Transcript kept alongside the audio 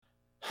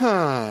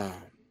I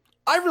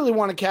really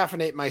want to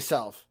caffeinate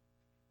myself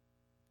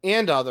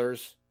and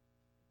others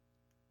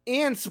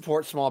and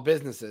support small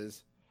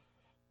businesses,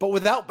 but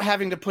without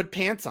having to put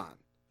pants on.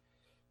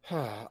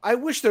 I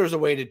wish there was a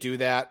way to do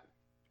that.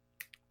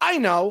 I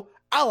know.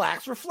 I'll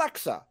ask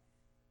Reflexa.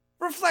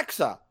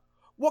 Reflexa,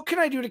 what can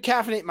I do to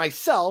caffeinate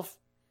myself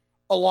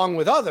along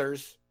with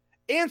others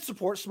and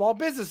support small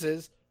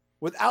businesses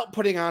without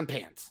putting on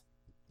pants?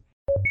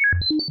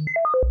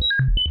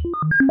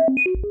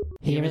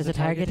 Here is a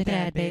targeted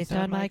ad based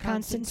on my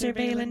constant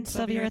surveillance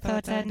of your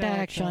thoughts and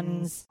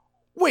actions.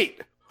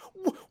 Wait,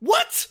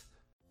 what?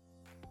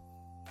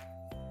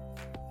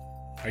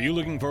 Are you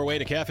looking for a way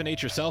to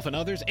caffeinate yourself and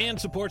others and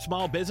support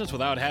small business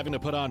without having to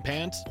put on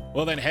pants?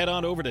 Well, then head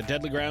on over to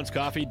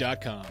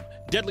deadlygroundscoffee.com.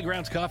 Deadly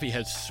Grounds Coffee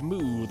has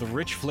smooth,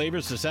 rich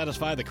flavors to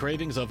satisfy the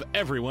cravings of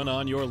everyone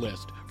on your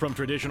list. From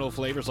traditional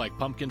flavors like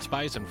pumpkin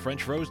spice and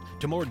French roast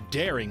to more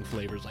daring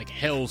flavors like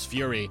Hell's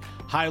Fury,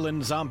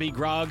 Highland Zombie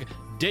Grog,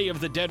 Day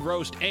of the Dead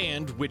Roast,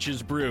 and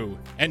Witch's Brew.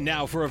 And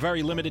now, for a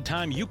very limited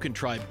time, you can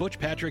try Butch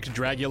Patrick's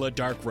Dragula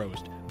Dark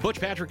Roast. Butch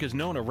Patrick is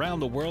known around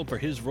the world for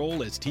his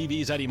role as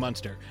TV's Eddie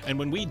Munster, and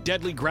when we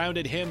deadly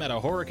grounded him at a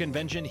horror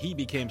convention, he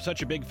became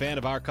such a big fan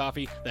of our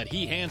coffee that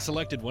he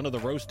hand-selected one of the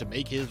roasts to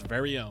make his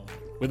very own.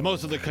 With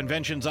most of the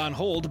conventions on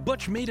hold,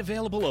 Butch made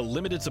available a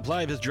limited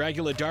supply of his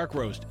Dragula Dark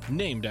Roast,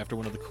 named after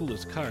one of the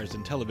coolest cars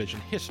in television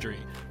history.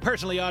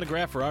 Personally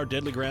autographed for our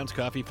Deadly Grounds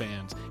Coffee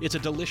fans. It's a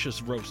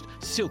delicious roast,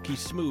 silky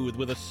smooth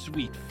with a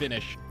sweet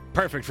finish.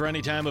 Perfect for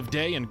any time of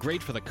day and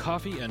great for the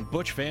coffee and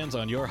Butch fans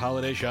on your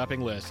holiday shopping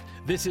list.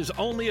 This is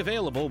only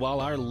available while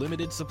our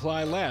limited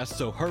supply lasts,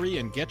 so hurry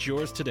and get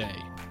yours today.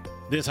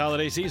 This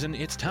holiday season,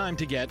 it's time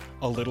to get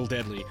a little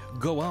deadly.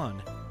 Go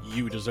on,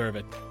 you deserve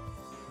it.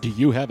 Do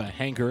you have a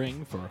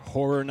hankering for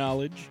horror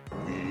knowledge?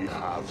 We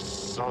have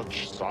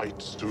such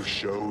sights to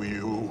show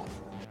you.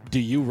 Do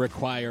you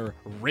require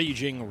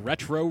raging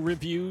retro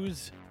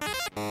reviews?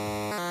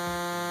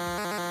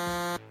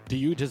 Do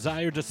you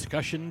desire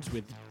discussions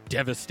with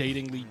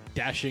devastatingly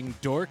dashing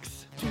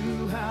dorks?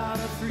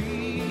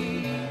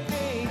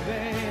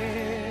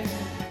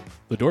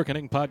 The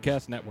Dorkening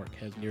Podcast Network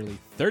has nearly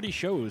 30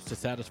 shows to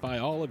satisfy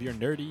all of your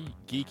nerdy,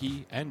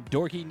 geeky, and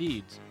dorky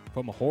needs.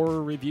 From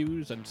horror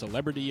reviews and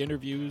celebrity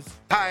interviews.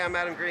 Hi, I'm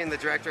Adam Green, the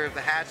director of the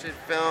Hatchet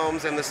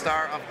films and the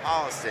star of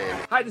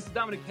Holliston. Hi, this is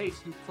Dominic Pace,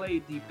 who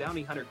played the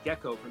bounty hunter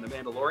Gecko from The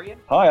Mandalorian.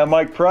 Hi, I'm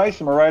Mike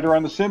Price. I'm a writer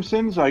on The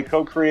Simpsons. I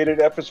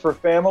co-created F is for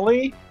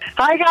Family.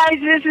 Hi,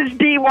 guys. This is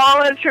Dee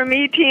Wallace from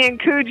E.T. and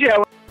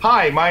Cujo.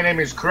 Hi, my name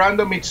is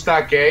Kurando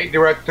Mitsutake,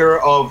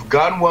 director of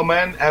Gun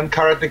Woman and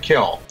Karate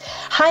Kill.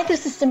 Hi,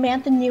 this is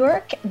Samantha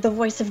Newark, the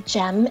voice of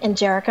Jem and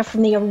Jerrica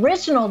from the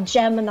original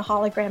Jem and the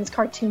Holograms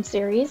cartoon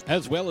series.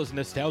 As well as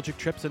nostalgic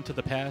trips into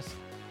the past,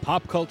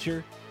 pop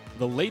culture,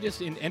 the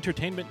latest in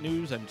entertainment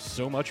news, and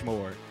so much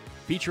more.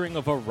 Featuring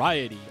a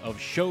variety of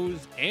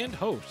shows and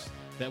hosts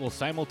that will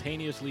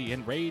simultaneously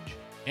enrage,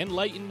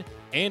 enlighten,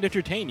 and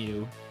entertain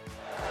you.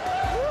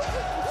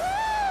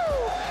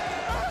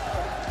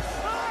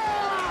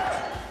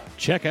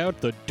 Check out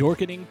the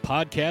Dorkening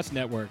Podcast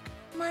Network.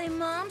 My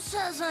mom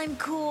says I'm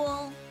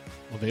cool.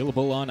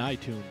 Available on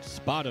iTunes,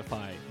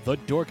 Spotify,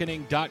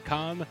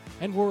 thedorkening.com,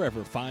 and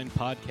wherever fine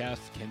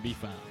podcasts can be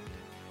found.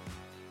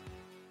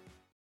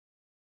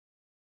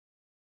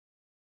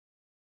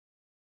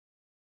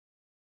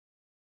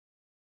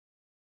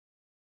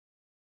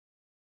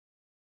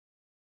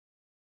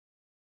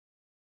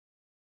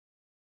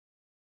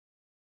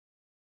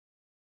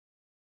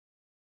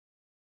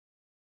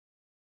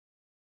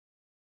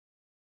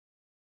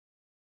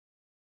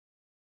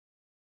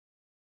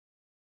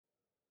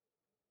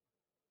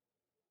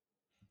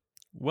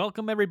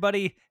 Welcome,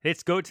 everybody.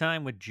 It's go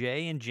time with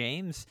Jay and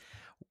James.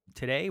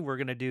 Today, we're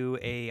going to do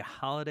a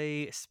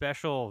holiday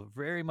special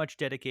very much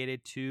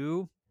dedicated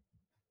to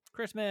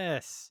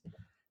Christmas.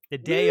 The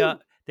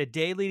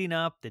day leading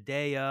up, the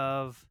day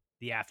of,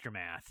 the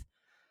aftermath.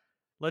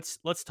 Let's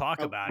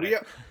talk about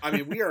it.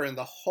 We are in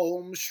the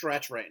home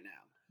stretch right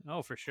now.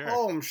 Oh, for sure.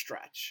 Home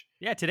stretch.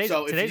 Yeah,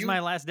 today's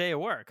my last day of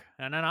work,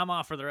 and then I'm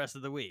off for the rest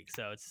of the week.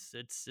 So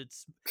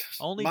it's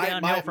only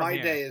downhill from here.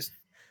 My day is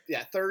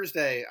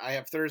Thursday. I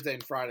have Thursday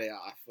and Friday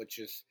off, which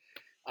is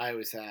I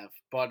always have.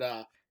 But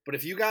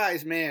if you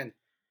guys,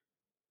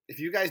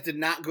 did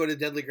not go to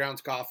Deadly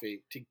Grounds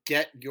Coffee to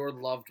get your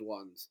loved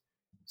ones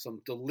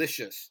some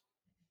delicious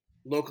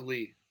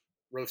locally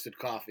roasted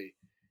coffee,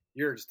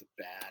 you're just a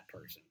bad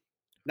person.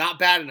 Not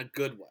bad in a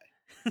good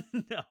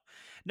way.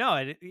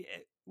 No.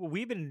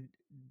 We've been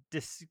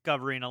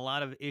discovering a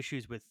lot of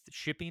issues with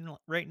shipping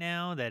right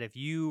now, that if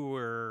you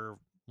were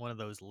one of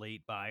those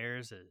late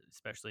buyers,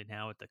 especially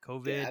now with the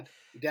COVID.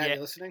 Dad, you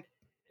listening?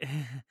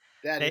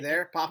 Daddy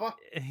there, Papa?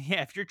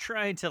 Yeah, if you're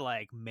trying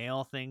to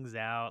mail things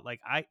out,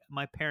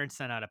 my parents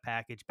sent out a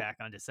package back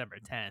on December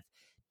 10th,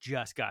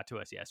 just got to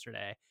us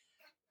yesterday.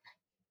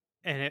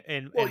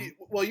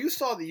 You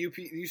saw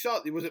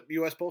was it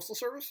U.S. Postal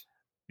Service?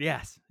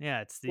 Yes,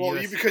 yeah, it's the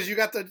US... because you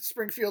got the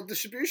Springfield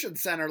Distribution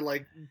Center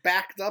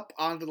backed up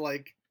onto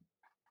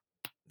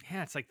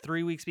Yeah, it's like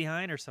 3 weeks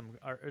behind or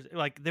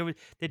like there was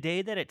the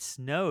day that it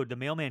snowed, the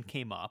mailman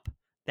came up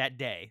that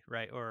day,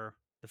 right? Or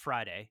the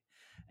Friday.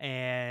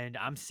 And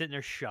I'm sitting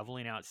there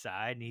shoveling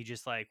outside and he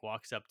just like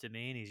walks up to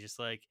me and he's just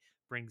like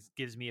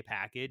gives me a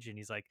package and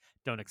he's like,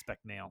 don't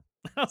expect mail.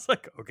 I was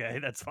like, okay,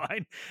 that's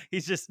fine.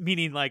 He's just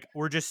meaning like,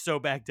 we're just so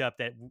backed up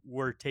that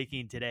we're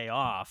taking today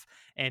off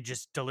and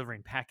just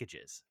delivering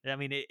packages. I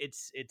mean,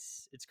 it's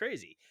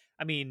crazy.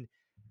 I mean,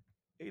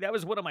 that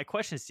was one of my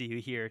questions to you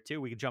here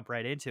too. We can jump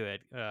right into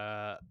it.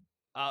 I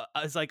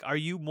was like, are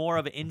you more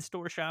of an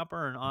in-store shopper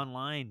or an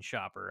online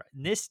shopper?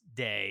 In this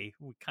day,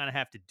 we kind of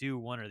have to do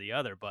one or the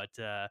other, but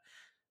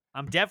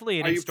I'm definitely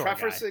an in-store guy. Are you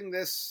prefacing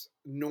this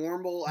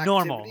normal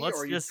activity? Normal.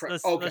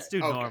 Let's do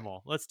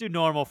normal. Let's do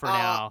normal for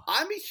now.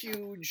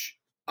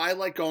 I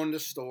like going to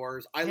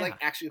stores. I like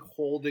actually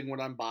holding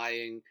what I'm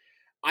buying.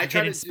 I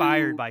get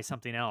inspired by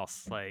something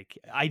else. Like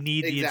I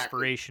need the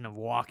inspiration of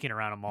walking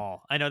around a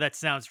mall. I know that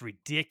sounds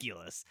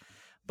ridiculous,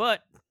 but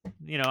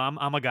you know,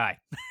 I'm a guy.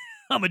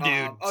 I'm a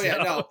dude.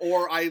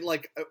 Or I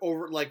like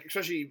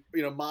especially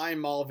my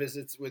mall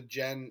visits with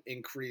Jen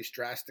increase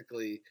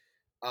drastically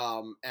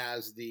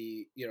as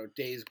the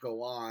days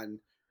go on,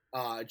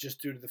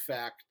 just due to the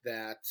fact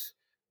that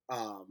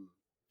I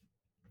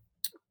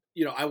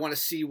want to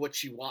see what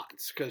she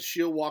wants, because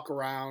she'll walk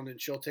around and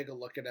she'll take a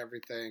look at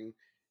everything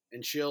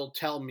and she'll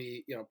tell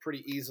me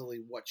pretty easily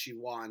what she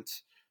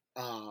wants,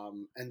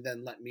 and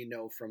then let me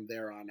know from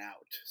there on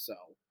out. So.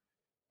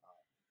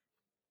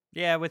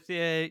 Yeah, with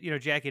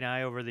Jackie and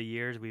I over the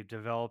years, we've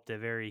developed a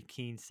very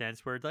keen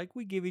sense where like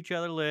we give each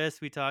other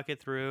lists, we talk it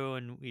through,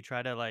 and we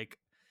try to like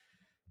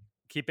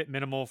keep it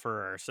minimal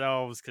for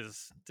ourselves.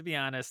 Because to be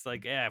honest,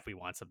 like if we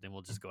want something,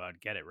 we'll just go out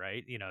and get it,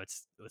 right?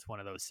 It's one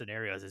of those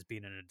scenarios as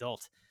being an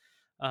adult.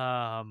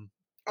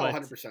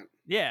 100%.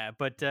 Yeah,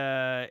 but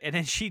and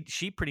then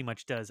she pretty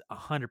much does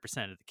 100%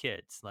 of the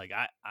kids. Like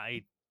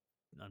I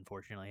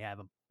unfortunately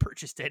haven't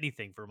purchased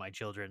anything for my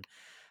children.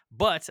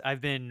 But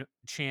I've been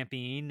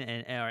championing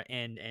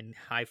and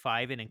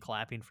high-fiving and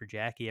clapping for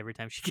Jackie every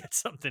time she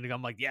gets something.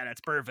 I'm like, yeah, that's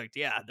perfect.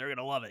 Yeah, they're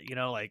gonna love it.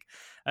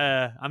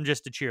 I'm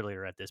just a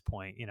cheerleader at this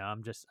point.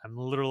 I'm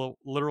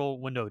literal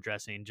window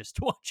dressing, just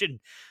watching.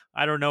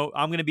 I don't know.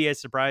 I'm gonna be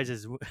as surprised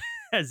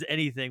as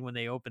anything when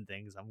they open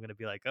things. I'm gonna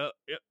be like, oh,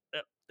 yep,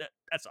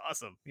 that's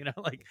awesome.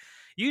 Like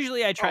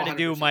usually I try to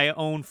do my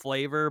own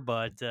flavor,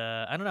 but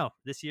I don't know.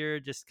 This year,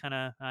 just kind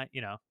of,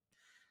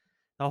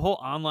 the whole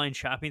online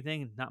shopping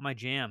thing, not my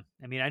jam.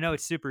 I mean, I know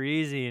it's super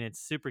easy and it's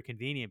super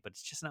convenient, but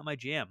it's just not my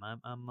jam.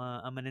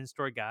 I'm an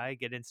in-store guy.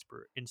 Get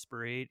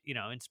inspiration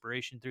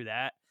through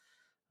that,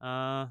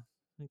 and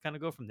kind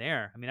of go from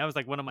there. I mean, that was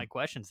like one of my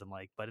questions. I'm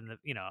like, but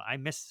I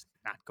miss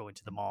not going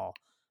to the mall.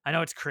 I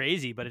know it's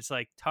crazy, but it's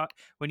like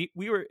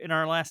we were in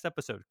our last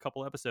episode, a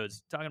couple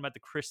episodes, talking about the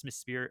Christmas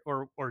spirit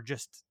or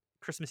just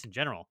Christmas in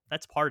general.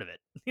 That's part of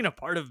it.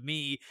 Part of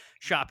me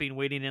shopping,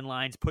 waiting in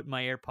lines, putting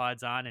my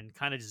AirPods on and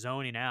kind of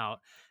zoning out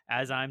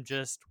as I'm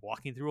just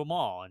walking through a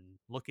mall and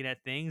looking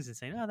at things and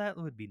saying, oh, that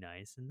would be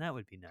nice. And that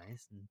would be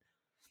nice. And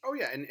oh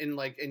yeah.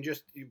 And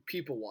just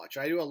people watch.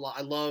 I do a lot.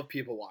 I love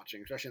people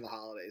watching, especially in the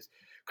holidays,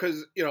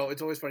 because,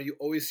 it's always funny. You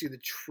always see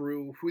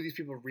who these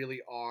people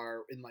really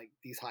are in like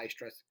these high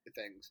stress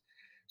things.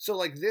 So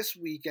like this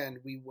weekend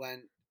we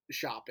went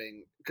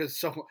shopping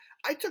because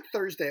I took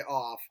Thursday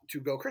off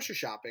to go Christmas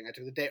shopping. I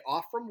took the day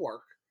off from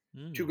work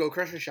to go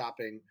Christmas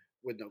shopping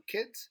with no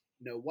kids,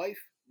 no wife,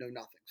 no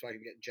nothing. So I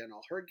can get Jen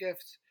all her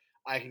gifts.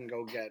 I can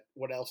go get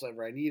what else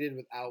ever I needed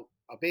without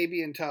a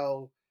baby in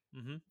tow.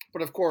 Mm-hmm.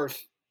 But of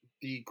course,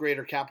 the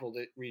greater capital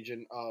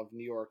region of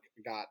New York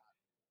got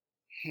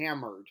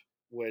hammered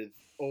with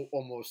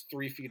almost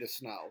 3 feet of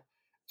snow.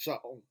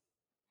 So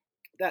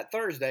that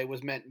Thursday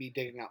was meant me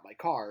digging out my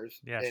cars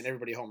and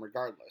everybody home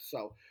regardless.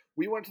 So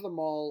we went to the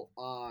mall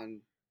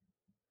on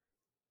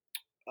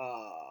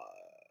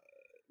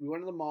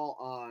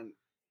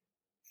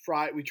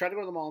Friday. We tried to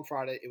go to the mall on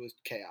Friday. It was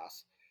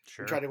chaos.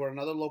 Sure. We tried to go to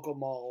another local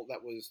mall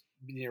that was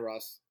near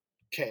us.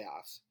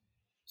 Chaos.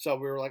 So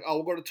we were like, oh,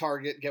 we'll go to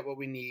Target, get what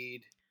we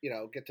need,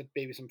 get the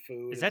baby some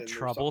food. Is that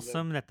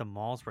troublesome that the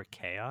malls were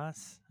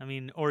chaos? I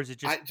mean, or is it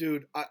just...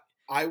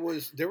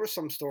 there were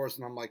some stores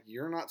and I'm like,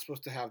 you're not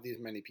supposed to have these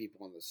many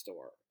people in the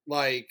store.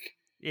 Like...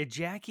 Yeah,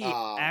 Jackie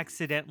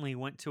accidentally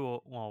went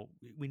to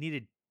we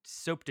needed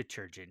soap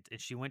detergent,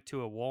 and she went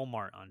to a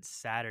Walmart on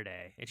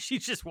Saturday, and she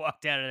just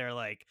walked out of there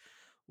like,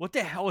 what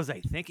the hell was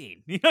I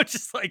thinking?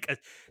 Just like a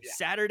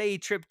Saturday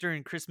trip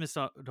during Christmas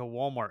to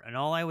Walmart, and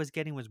all I was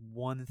getting was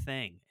one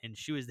thing, and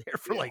she was there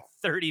for like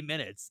 30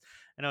 minutes,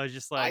 and I was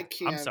just like,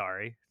 I'm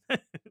sorry.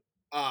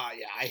 I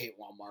hate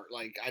Walmart.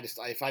 Like,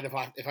 if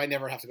I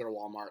never have to go to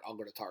Walmart, I'll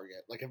go to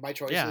Target. Like, if my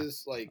choice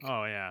is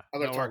I'll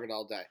go to Target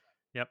all day.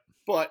 Yep.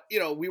 But,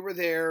 we were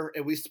there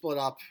and we split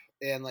up,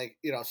 and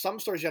some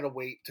stores you had to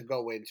wait to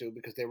go into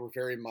because they were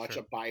very much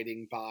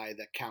abiding by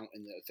the count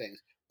and the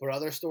things. But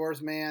other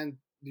stores, man,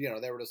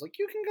 they were just like,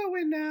 you can go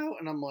in now.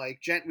 And I'm like,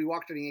 Jen, we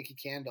walked to the Yankee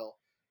Candle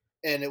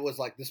and it was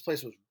like, this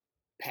place was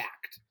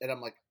packed. And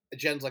I'm like,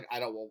 Jen's like, I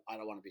don't want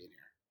to be in here.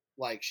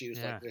 Like, she was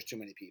like, there's too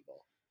many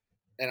people.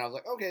 And I was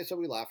like, okay, so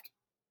we left.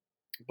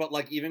 But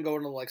like even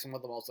going to like some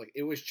of the malls, like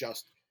it was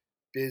just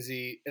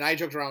busy. And I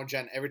joked around with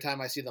Jen every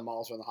time I see the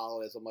malls around the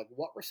holidays. I'm like,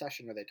 what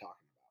recession are they talking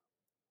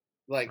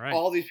about? Like Right.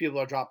 all these people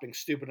are dropping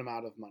stupid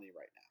amount of money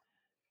right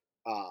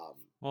now.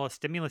 Well, a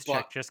stimulus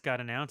check just got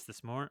announced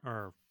this morning,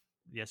 or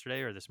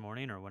yesterday, or this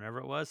morning, or whenever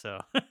it was. So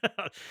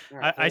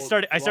right, I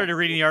started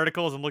reading the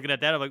articles and looking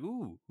at that. I'm like,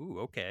 ooh,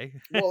 okay.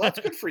 Well, that's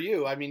good for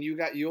you. I mean,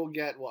 you'll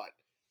get what,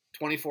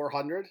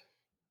 2,400?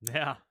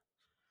 Yeah,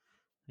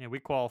 we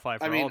qualify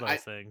for all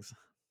those things.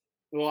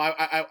 Well,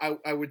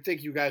 I would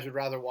think you guys would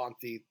rather want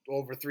the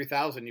over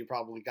 3,000 you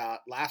probably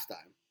got last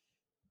time.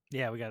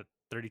 Yeah, we got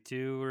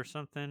 32 or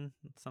something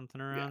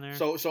around there.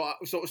 So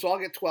I'll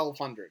get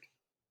 1,200.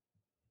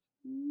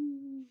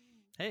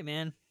 Hey,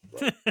 man.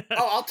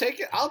 I'll take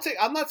it.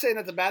 I'm not saying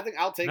that's a bad thing.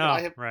 I'll take it.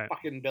 I have right.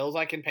 fucking bills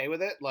I can pay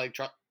with it. Like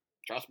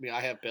trust me,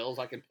 I have bills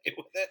I can pay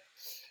with it.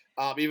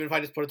 Even if I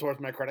just put it towards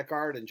my credit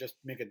card and just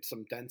make it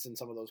some dents in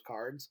some of those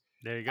cards.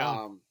 There you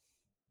go.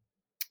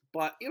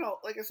 But you know,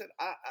 like I said,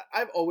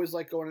 I've always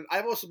liked going.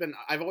 I've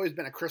always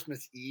been a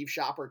Christmas Eve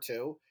shopper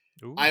too.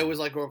 Ooh. I always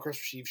like going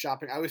Christmas Eve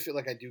shopping. I always feel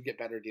like I do get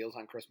better deals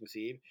on Christmas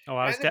Eve. Oh,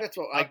 I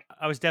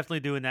was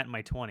definitely doing that in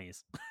my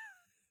 20s.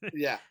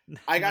 Yeah,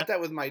 I got that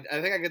with I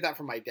think I get that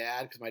from my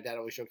dad because my dad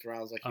always joked around.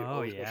 I was like, "You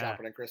always go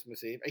shopping on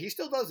Christmas Eve." He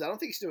still does that. I don't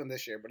think he's doing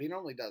this year, but he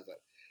normally does it.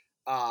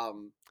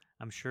 I'm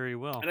sure he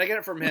will. And I get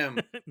it from him.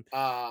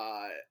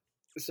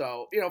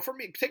 So, you know, for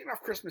me, taking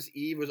off Christmas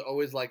Eve was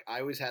always like, I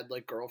always had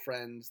like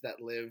girlfriends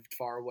that lived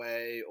far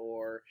away,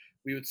 or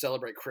we would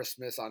celebrate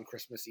Christmas on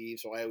Christmas Eve.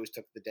 So I always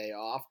took the day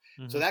off.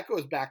 Mm-hmm. So that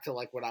goes back to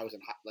like when I was in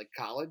like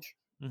college.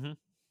 Mm-hmm.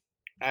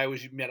 I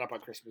always met up on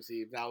Christmas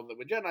Eve. Now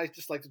with Jen, I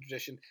just like the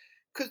tradition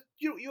because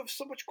you have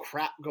so much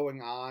crap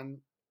going on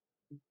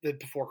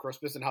before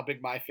Christmas and how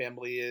big my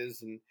family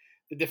is and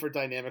the different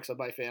dynamics of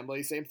my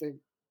family. Same thing.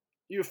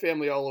 You have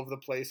family all over the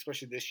place,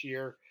 especially this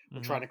year.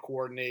 We're trying to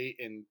coordinate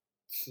and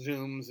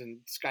Zooms and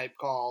Skype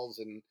calls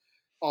and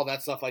all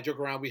that stuff. I joke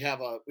around. We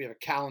have a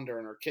calendar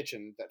in our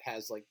kitchen that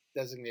has like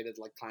designated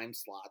like time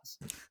slots.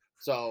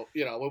 So,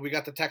 you know, when we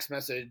got the text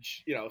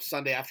message, you know,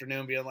 Sunday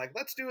afternoon being like,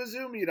 let's do a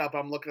Zoom meetup.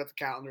 I'm looking at the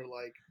calendar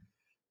like,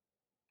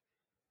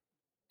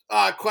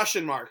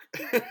 question mark.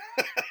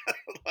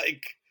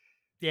 Like,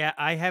 yeah,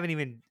 I haven't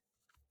even,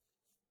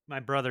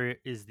 my brother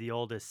is the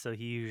oldest, so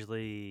he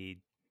usually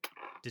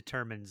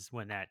determines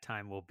when that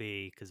time will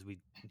be because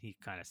he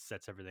kind of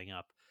sets everything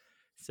up.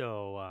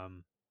 So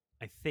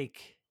I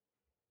think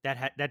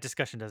that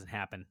discussion doesn't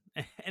happen,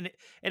 and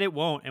it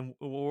won't. And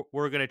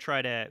we're gonna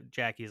try to.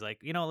 Jackie's like,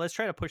 you know, let's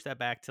try to push that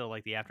back till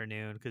like the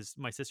afternoon because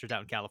my sister's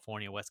out in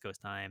California, West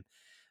Coast time,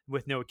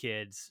 with no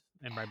kids,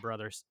 and my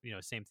brother's, you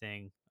know, same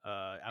thing,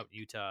 out in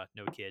Utah,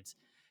 no kids.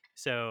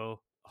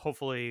 So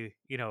hopefully,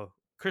 you know,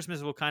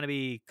 Christmas will kind of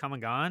be come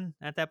and gone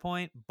at that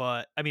point.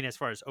 But I mean, as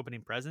far as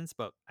opening presents,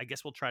 but I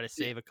guess we'll try to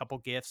save a couple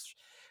gifts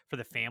for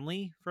the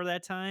family for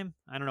that time.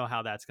 I don't know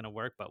how that's going to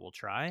work, but we'll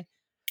try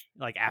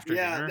like after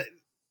dinner.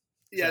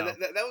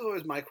 That was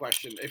always my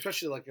question,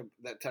 especially like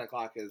that 10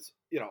 o'clock is,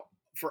 you know,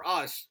 for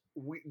us,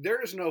 there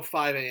is no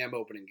 5 a.m.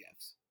 opening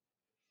gifts.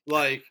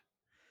 Like,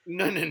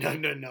 no,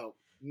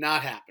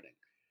 not happening.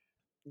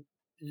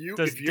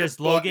 Does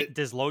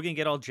Logan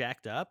get all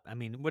jacked up? I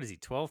mean, what is he,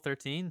 12,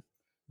 13?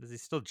 Is he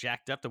still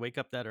jacked up to wake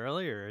up that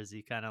early, or is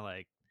he kind of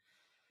like?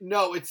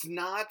 No, it's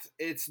not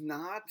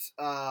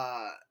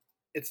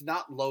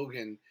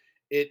Logan.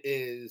 It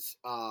is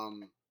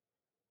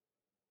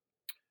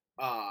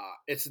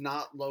it's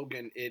not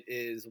Logan. It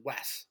is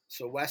Wes.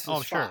 So Wes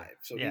is 5.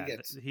 So yeah,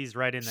 he's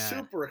right in that.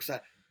 Super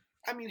excited.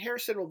 I mean,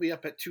 Harrison will be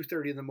up at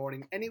 2:30 in the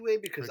morning anyway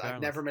because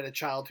I've never met a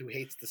child who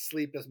hates to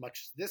sleep as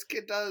much as this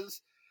kid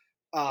does.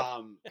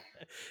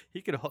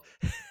 He could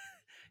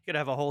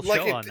have a whole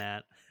show on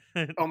that.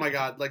 Oh my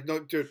God! Like, no,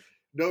 dude,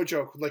 no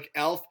joke. Like,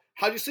 Elf,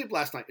 how'd you sleep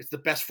last night? It's the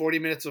best 40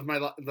 minutes of my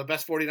life. The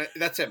best 40.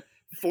 That's him.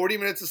 40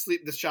 minutes of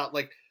sleep. This child,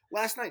 like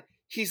last night,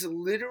 he's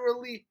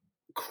literally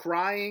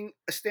crying,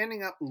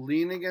 standing up,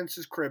 leaning against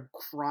his crib,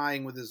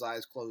 crying with his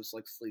eyes closed,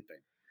 like sleeping.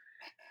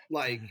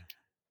 Like,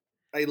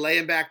 I lay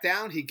him back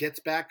down. He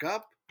gets back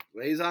up,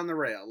 lays on the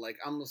rail. Like,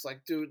 I'm just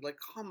like, dude, like,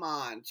 come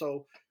on.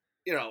 So,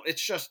 you know,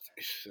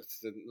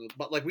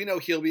 but like we know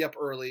he'll be up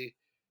early.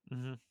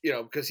 Mm-hmm. You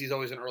know, because he's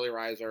always an early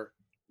riser.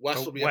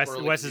 Wes will be up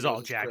early. Wes is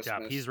all jacked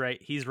up. He's right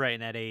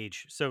in that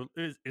age. So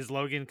is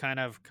Logan kind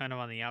of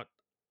on the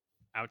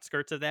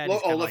outskirts of that?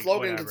 If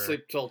Logan can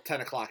sleep till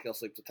 10 o'clock, he'll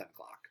sleep till 10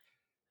 o'clock.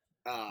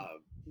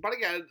 But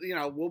again, you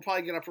know, we'll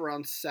probably get up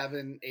around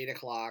 7, 8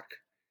 o'clock,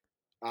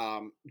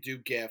 do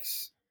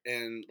gifts,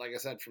 and like I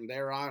said, from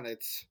there on,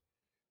 it's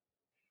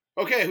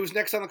okay. Who's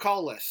next on the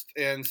call list,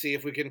 and see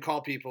if we can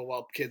call people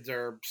while kids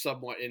are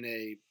somewhat in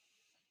a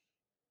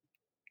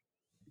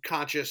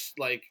conscious,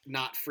 like,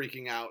 not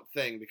freaking out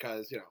thing,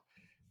 because, you know,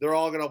 they're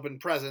all going to open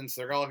presents.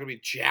 They're all going to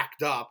be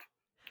jacked up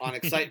on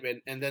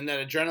excitement. And then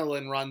that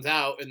adrenaline runs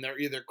out and they're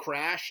either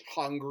crash,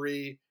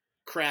 hungry,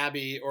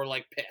 crabby, or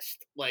like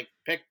pissed. Like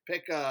pick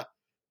a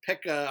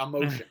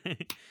emotion.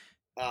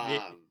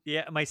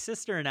 Yeah. My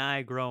sister and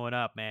I growing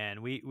up,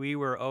 man, we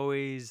were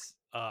always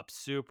up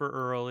super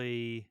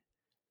early,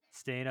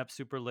 staying up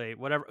super late,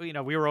 whatever.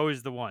 We were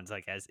always the ones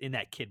like as in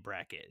that kid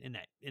bracket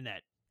in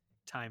that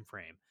time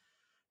frame.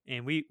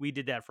 And we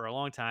did that for a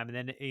long time. And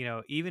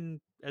then,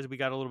 even as we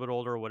got a little bit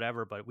older or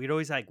whatever, but we'd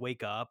always like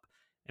wake up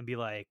and be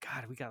like,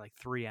 God, we got like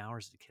 3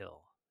 hours to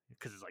kill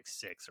because it's like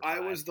 6 or 5. I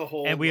was the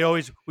whole, and we'd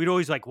always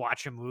like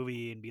watch a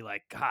movie and be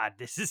like, God,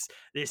 this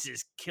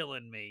is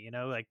killing me.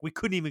 Like we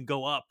couldn't even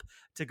go up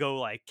to go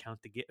like count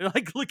the gifts,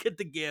 like look at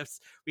the gifts.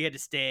 We had to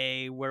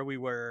stay where we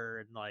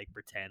were and like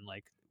pretend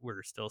like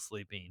we're still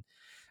sleeping.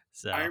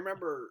 So I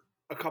remember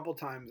a couple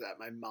times at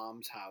my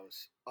mom's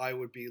house, I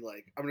would be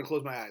like, I'm going to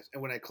close my eyes.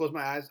 And when I close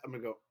my eyes, I'm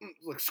going to go,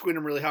 like squint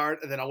them really hard.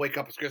 And then I'll wake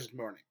up. It's Christmas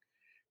morning.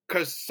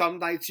 Because some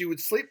nights you would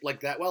sleep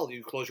like that well.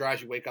 You close your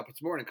eyes, you wake up,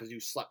 it's morning because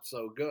you slept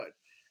so good.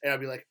 And I'd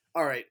be like,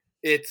 all right,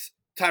 it's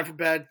time for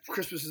bed.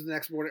 Christmas is the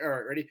next morning. All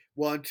right, ready?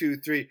 1, 2,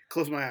 3.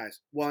 Close my eyes.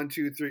 1,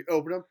 2, 3.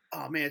 Open them.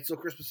 Oh, man, it's still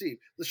Christmas Eve.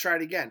 Let's try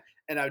it again.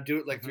 And I would do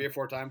it like 3 or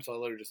 4 times. So I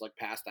literally just like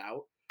passed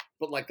out.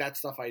 But like that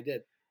stuff I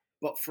did.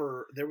 But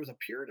there was a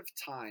period of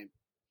time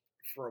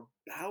for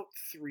about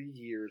 3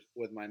 years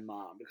with my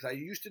mom, because I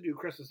used to do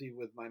Christmas Eve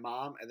with my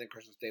mom and then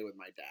Christmas Day with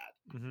my dad.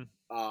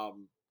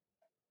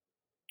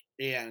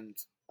 And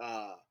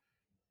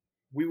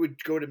we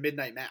would go to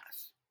midnight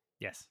mass.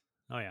 Yes.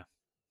 Oh yeah.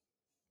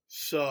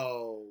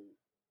 So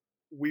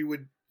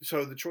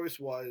the choice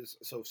was,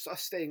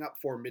 us staying up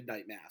for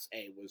midnight mass,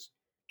 was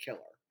killer.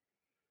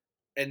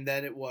 And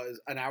then it was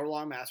an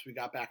hour-long mass. We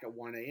got back at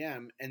 1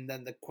 a.m. And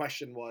then the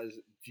question was,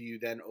 do you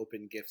then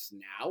open gifts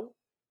now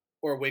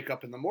or wake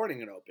up in the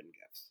morning and open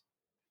gifts?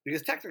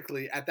 Because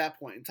technically, at that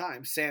point in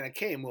time, Santa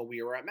came while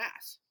we were at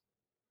mass.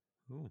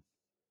 Ooh.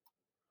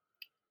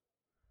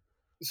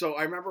 So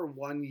I remember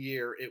one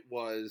year it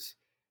was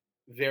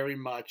very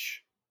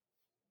much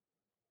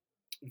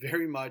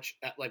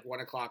at like 1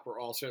 o'clock, we're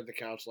all sitting at the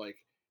couch like,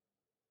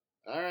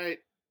 all right,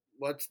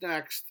 what's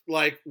next?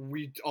 Like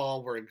we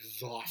all were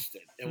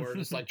exhausted and we're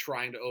just like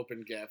trying to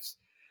open gifts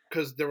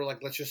because they were like,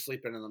 let's just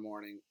sleep in the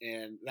morning.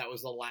 And that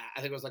was I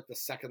think it was like the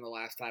second to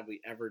last time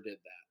we ever did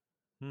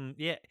that.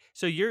 Yeah.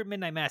 So your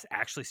midnight mass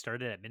actually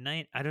started at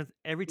midnight?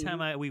 Every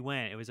time we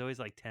went, it was always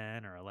like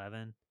 10 or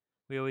 11.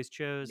 We always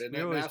chose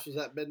mass was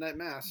at midnight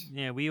mass.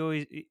 Yeah,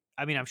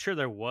 I'm sure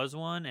there was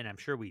one, and I'm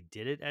sure we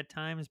did it at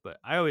times, but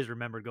I always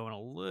remember going a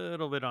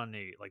little bit on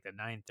the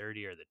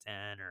 9:30 or the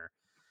 10, or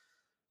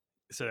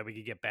so that we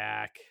could get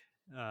back,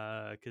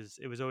 because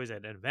it was always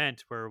an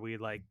event where we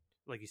like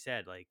you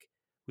said, like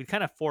we'd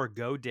kind of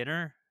forego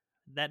dinner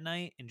that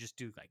night and just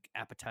do like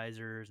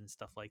appetizers and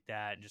stuff like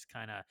that, and just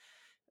kind of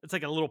it's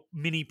like a little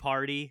mini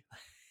party.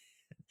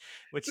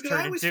 Which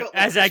turned into,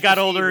 as I got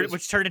older,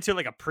 which turned into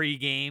like a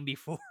pregame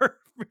before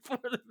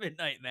the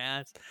midnight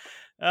mass.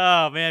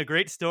 Oh man,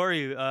 great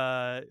story.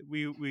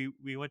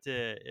 We went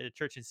to a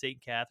church in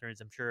St.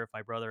 Catharines. I'm sure if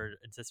my brother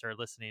and sister are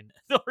listening,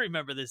 they'll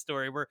remember this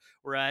story.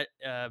 We're at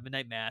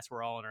midnight mass.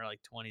 We're all in our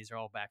like 20s. They're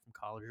all back from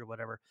college or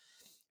whatever,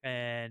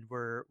 and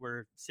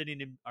we're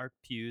sitting in our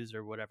pews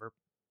or whatever.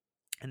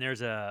 And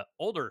there's a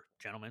older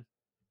gentleman.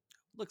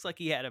 Looks like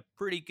he had a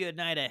pretty good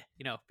night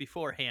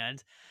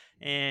beforehand.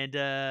 And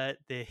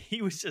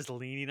he was just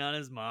leaning on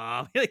his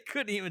mom. He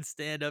couldn't even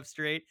stand up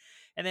straight.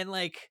 And then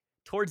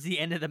towards the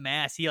end of the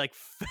mass, he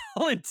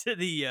fell into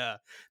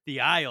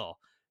the aisle,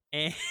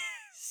 and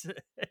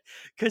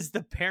because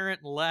the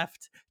parent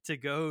left to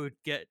go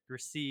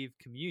receive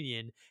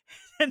communion,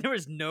 and there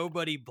was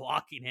nobody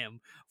blocking him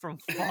from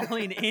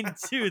falling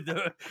into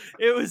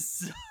it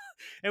was.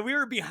 And we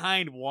were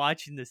behind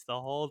watching this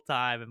the whole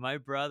time, and my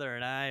brother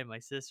and I and my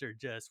sister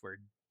just were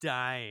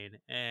dying.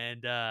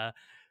 And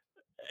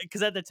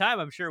because at the time,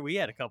 I'm sure we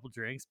had a couple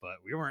drinks, but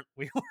we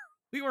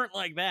weren't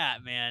like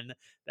that, man.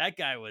 That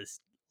guy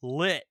was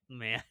lit,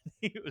 man.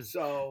 He was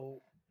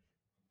so.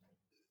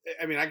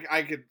 I mean,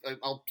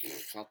 I'll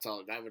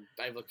tell you.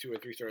 I have 2 or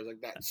 3 stories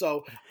like that.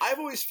 So I've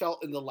always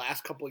felt in the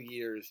last couple of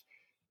years,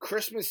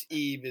 Christmas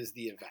Eve is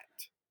the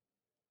event.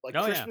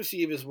 Christmas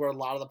Eve is where a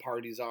lot of the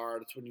parties are.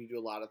 That's when you do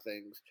a lot of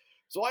things.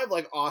 So I have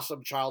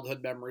awesome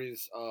childhood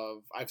memories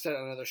of, I've said it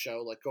on another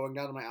show, going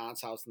down to my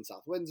aunt's house in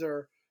South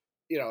Windsor,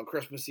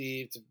 Christmas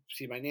Eve to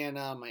see my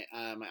Nana, my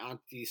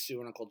Auntie Sue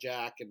and Uncle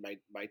Jack, and my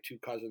 2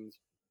 cousins,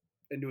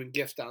 and doing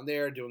gifts down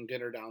there, doing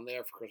dinner down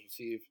there for Christmas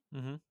Eve.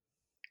 Mm-hmm.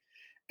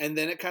 And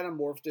then it kind of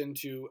morphed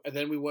into, and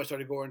then we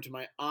started going to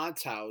my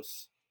aunt's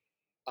house,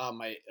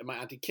 my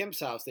Auntie Kim's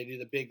house. They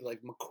did a big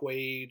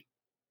McQuaid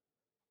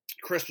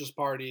Christmas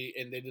party,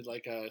 and they did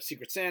a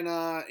Secret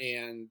Santa,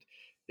 and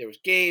there was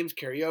games,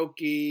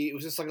 karaoke. It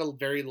was just a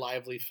very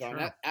lively,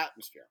 fun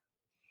atmosphere.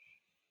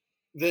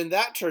 Then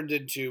that turned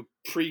into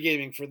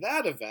pre-gaming for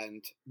that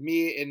event.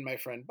 Me and my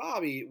friend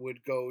Bobby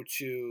would go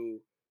to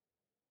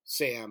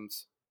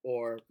Sam's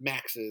or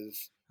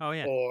Max's. Oh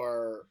yeah.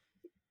 Or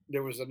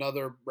there was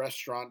another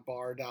restaurant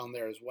bar down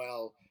there as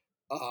well,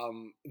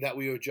 that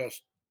we would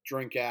just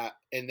drink at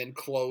and then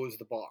close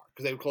the bar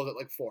because they would close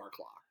at 4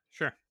 o'clock.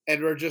 Sure.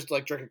 And we're just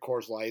drinking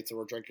Coors Lights, and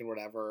we're drinking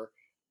whatever.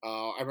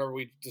 I remember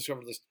we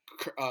discovered this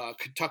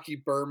Kentucky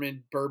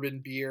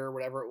bourbon beer,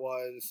 whatever it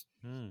was.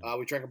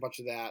 We drank a bunch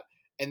of that.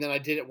 And then I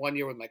did it one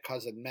year with my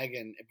cousin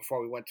Megan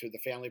before we went to the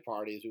family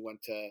parties. We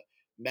went to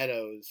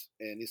Meadows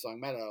in East Long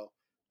Meadow,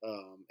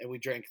 and we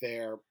drank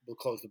there. We'll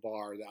close the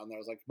bar down there. I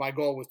was like, my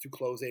goal was to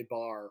close a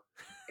bar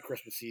at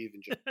Christmas Eve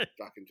and just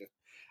fucking just.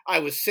 I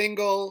was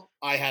single.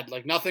 I had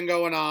like nothing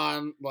going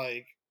on.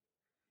 Like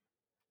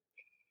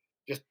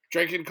just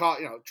drinking,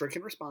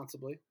 drinking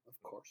responsibly,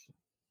 of course.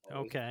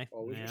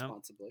 Always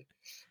responsibly.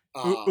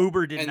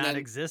 Uber did not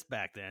exist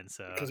back then,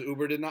 so because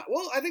Uber did not.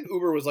 Well, I think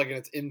Uber was like in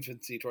its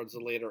infancy towards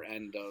the later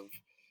end of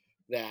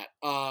that.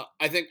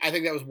 I think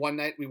that was one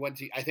night we went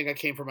to. I think I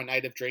came from a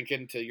night of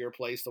drinking to your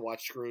place to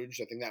watch Scrooge.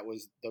 I think that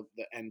was the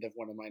end of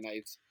one of my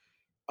nights.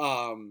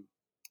 I mean,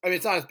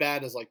 it's not as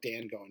bad as like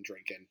Dan going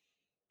drinking,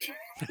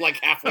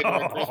 like halfway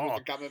during Christmas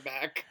and coming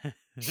back.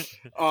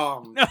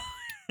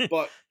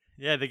 But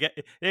yeah,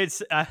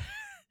 it's.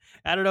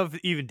 I don't know if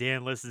even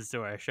Dan listens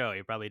to our show.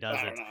 He probably doesn't.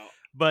 I don't know.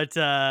 But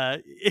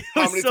it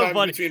how was many so times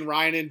funny. Between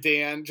Ryan and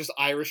Dan just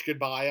Irish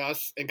goodbye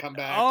us and come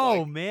back?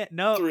 Oh man,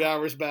 no, 3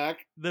 hours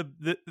back.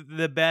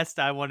 The best.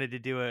 I wanted to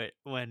do it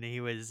when he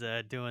was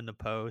doing the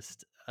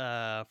post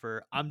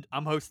for I'm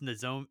hosting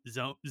the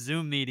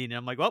Zoom meeting, and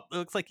I'm like, well, it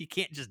looks like you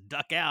can't just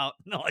duck out.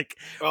 Like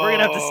we're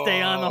gonna have to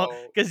stay on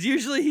the because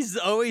usually he's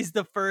always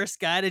the first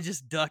guy to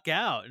just duck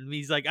out, and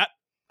he's like,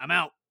 I'm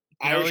out.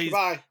 Irish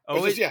goodbye.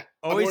 Always, I'm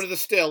going to the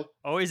still.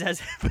 Always has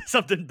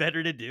something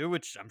better to do,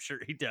 which I'm sure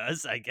he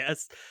does, I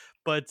guess.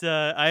 But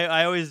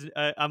I always,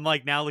 I'm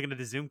like now looking at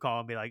the Zoom call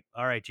and be like,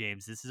 all right,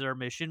 James, this is our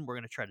mission. We're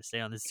going to try to stay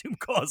on the Zoom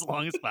call as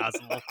long as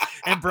possible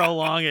and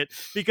prolong it.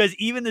 Because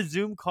even the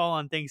Zoom call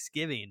on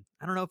Thanksgiving,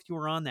 I don't know if you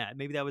were on that.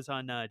 Maybe that was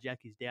on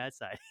Jackie's dad's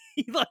side.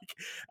 He like,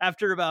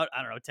 after about,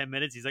 10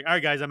 minutes, he's like, all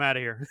right, guys, I'm out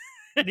of here.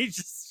 And he's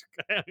just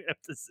up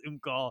the Zoom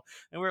call,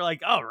 and we're like,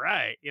 "All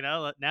right,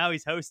 now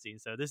he's hosting,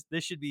 so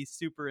this should be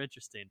super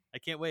interesting. I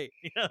can't wait."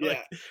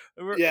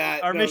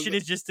 Our mission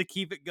is just to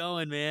keep it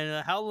going,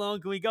 man. How long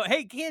can we go?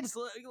 Hey, kids,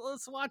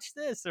 let's watch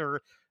this,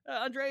 or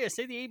Andrea,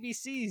 say the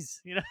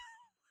ABCs.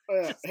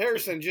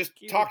 Harrison, just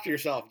talk to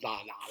yourself. La la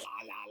la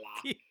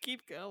la la.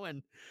 Keep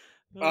going.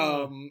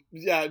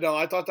 Yeah, no,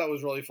 I thought that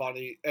was really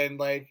funny, and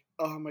like,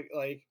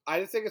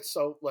 I think it's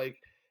so like,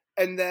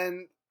 and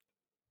then.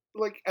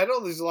 Like, I know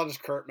there's a lot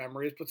of current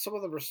memories, but some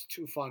of them are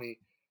too funny.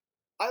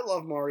 I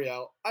love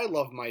Mario. I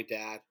love my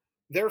dad.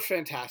 They're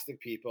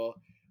fantastic people.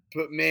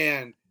 But,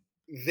 man,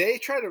 they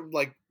try to,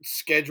 like,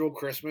 schedule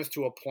Christmas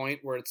to a point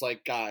where it's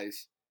like,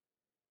 guys,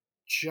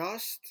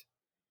 just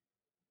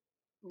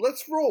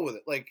let's roll with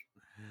it. Like,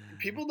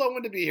 people don't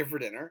want to be here for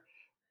dinner.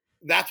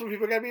 That's when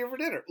people got to be here for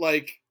dinner.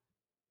 Like,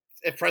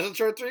 if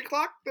presents are at 3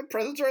 o'clock, then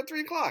presents are at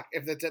 3 o'clock.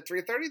 If it's at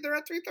 3:30, they're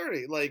at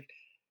 3:30. Like,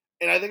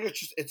 and I think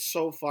it's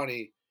so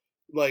funny.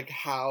 Like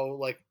how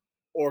like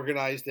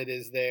organized it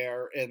is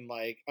there, and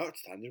like, oh,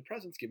 it's time to do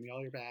presents. Give me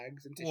all your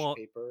bags and tissue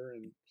paper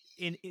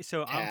and.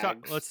 So tags.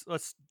 I'm talking.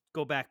 Let's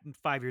go back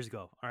 5 years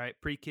ago. All right,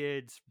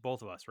 pre-kids,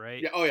 both of us,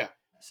 right? Yeah. Oh yeah.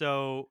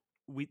 So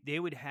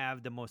they would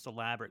have the most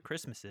elaborate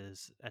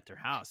Christmases at their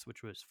house,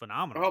 which was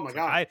phenomenal. Oh my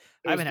god! I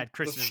haven't had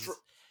Christmas.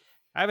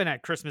 I haven't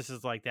had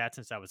Christmases like that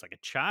since I was like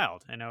a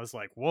child, and I was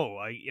like,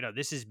 whoa,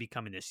 this is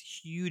becoming this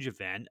huge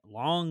event,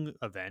 long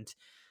event.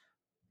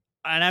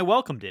 And I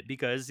welcomed it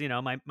because,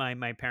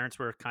 my parents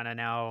were kind of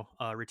now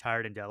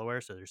retired in Delaware,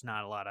 so there's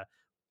not a lot of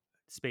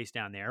space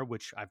down there,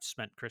 which I've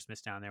spent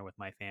Christmas down there with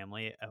my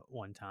family at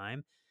one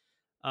time.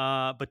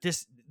 But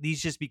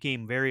these just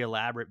became very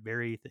elaborate,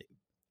 very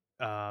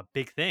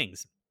big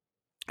things.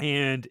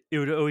 And it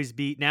would always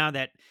be now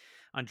that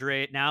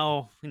Andrea,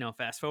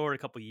 fast forward a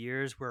couple of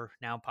years, we're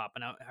now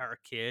popping out our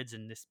kids.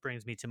 And this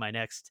brings me to my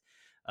next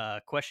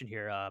question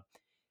here.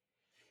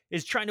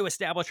 Is trying to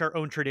establish our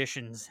own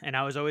traditions. And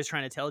I was always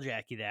trying to tell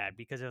Jackie that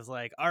because it was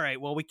like, all right,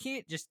 well, we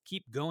can't just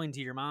keep going to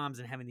your mom's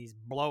and having these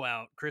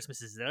blowout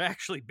Christmases that are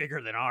actually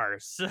bigger than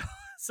ours.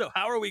 So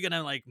how are we going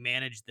to like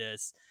manage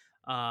this?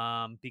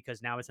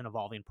 Because now it's an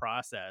evolving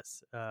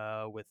process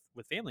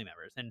with family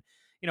members. And,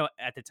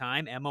 at the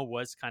time, Emma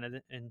was kind of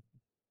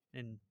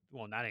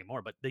well, not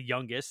anymore, but the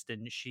youngest,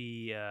 and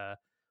she, the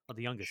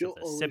youngest of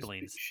the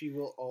siblings. She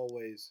will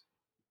always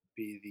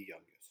be the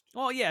youngest.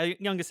 Well, yeah,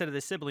 youngest out of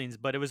the siblings,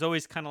 but it was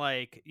always kind of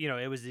like,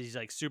 it was these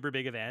like super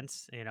big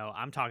events.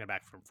 I'm talking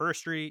back from First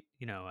Street,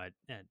 at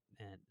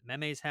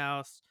Meme's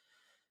house,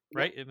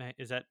 right? Yep.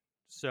 Is that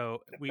so?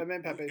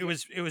 It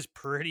was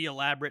pretty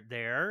elaborate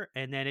there,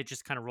 and then it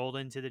just kind of rolled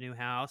into the new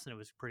house, and it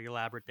was pretty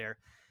elaborate there.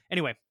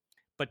 Anyway,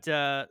 but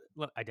I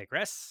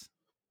digress.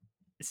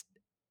 It's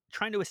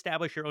trying to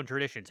establish your own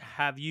traditions.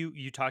 Have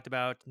you talked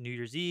about New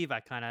Year's Eve?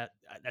 That's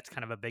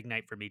kind of a big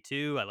night for me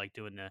too. I like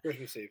doing the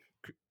Christmas Eve.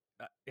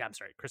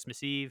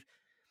 Christmas Eve.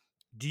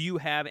 Do you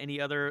have any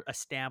other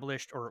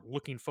established or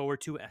looking forward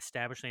to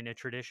establishing a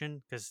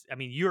tradition? Because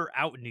you're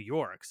out in New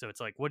York, so it's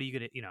like, what are you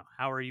gonna,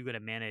 how are you gonna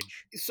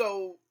manage?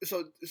 So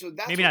that's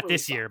maybe not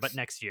this year, but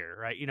next year,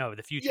 right?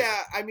 The future.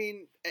 Yeah,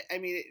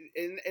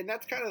 and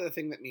that's kind of the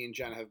thing that me and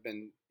Jen have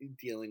been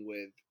dealing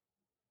with,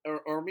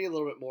 or me a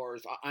little bit more.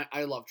 Is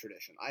I love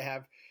tradition. I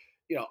have,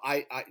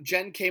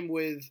 Jen came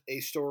with a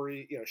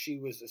story. She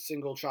was a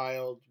single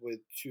child with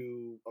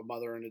a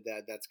mother and a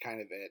dad. That's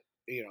kind of it.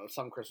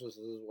 Some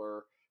Christmases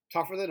were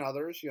tougher than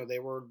others. They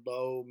were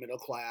low middle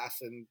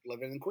class and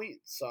living in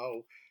Queens.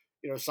 So,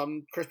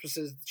 some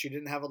Christmases she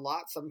didn't have a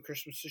lot. Some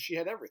Christmases she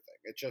had everything.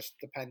 It just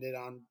depended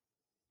on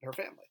her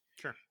family.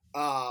 Sure.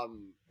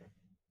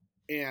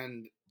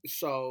 And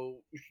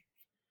so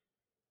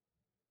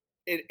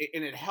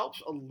it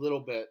helps a little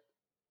bit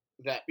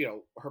that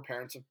her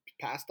parents have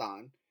passed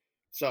on,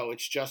 so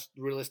it's just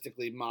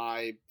realistically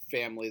my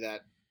family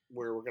that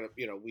we're gonna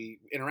we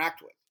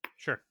interact with.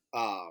 Sure.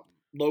 Logan,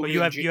 but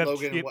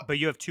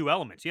you have two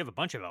elements. You have a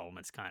bunch of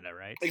elements, kind of,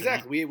 right?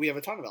 Exactly. We have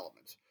a ton of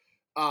elements.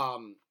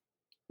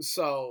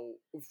 So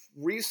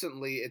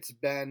recently it's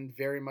been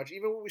very much,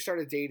 even when we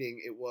started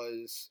dating, it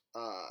was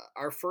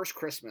our first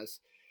Christmas.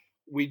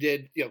 We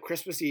did,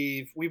 Christmas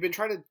Eve. We've been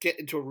trying to get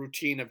into a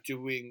routine of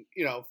doing,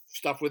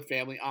 stuff with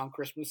family on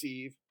Christmas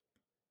Eve.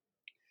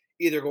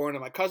 Either going to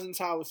my cousin's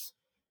house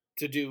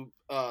to do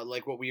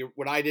like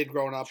what I did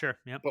growing up, sure,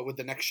 yep. But with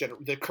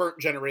the current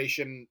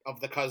generation of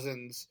the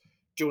cousins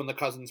doing the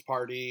cousins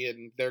party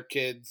and their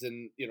kids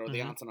and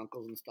the aunts and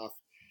uncles and stuff.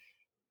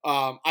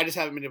 I just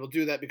haven't been able to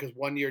do that because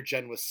one year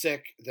Jen was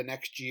sick. The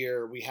next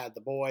year we had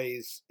the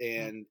boys,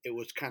 and it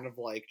was kind of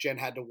like Jen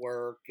had to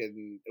work,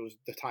 and it was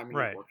the timing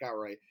didn't work out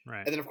right.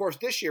 Right. And then of course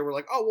this year we're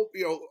like,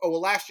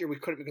 last year we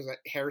couldn't because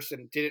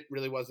Harrison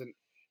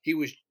he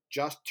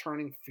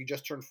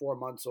just turned 4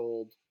 months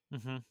old.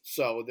 Mm-hmm.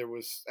 So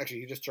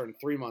he just turned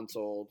 3 months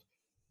old,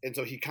 and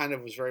so he kind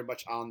of was very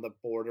much on the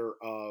border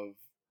of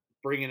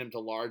bringing him to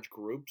large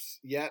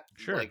groups yet,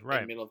 sure, like in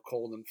the middle of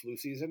cold and flu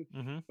season.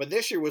 Mm-hmm. But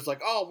this year was like,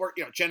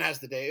 Jen has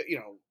the day,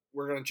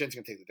 Jen's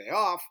gonna take the day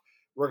off.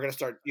 We're gonna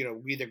start,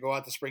 we either go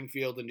out to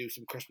Springfield and do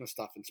some Christmas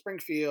stuff in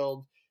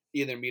Springfield,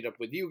 either meet up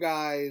with you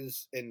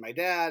guys and my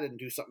dad and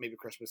do something maybe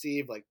Christmas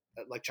Eve, like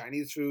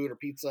Chinese food or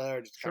pizza,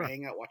 or just kind of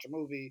hang out, watch a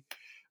movie,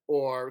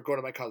 or go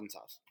to my cousin's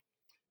house.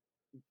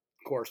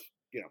 Of course,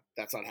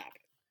 that's not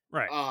happening.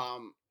 Right.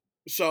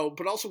 So,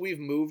 but also we've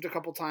moved a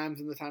couple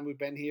times in the time we've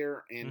been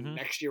here, and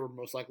next year we're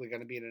most likely going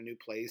to be in a new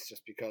place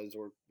just because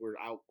we're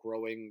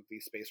outgrowing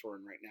the space we're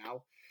in right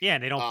now. Yeah,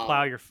 and they don't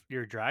plow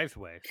your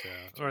driveway,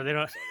 so or they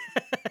don't.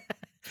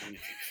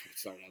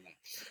 Sorry on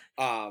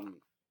that.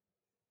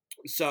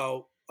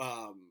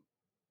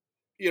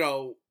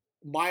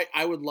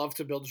 I would love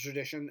to build a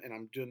tradition, and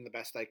I'm doing the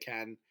best I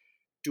can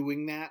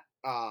doing that.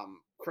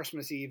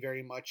 Christmas Eve,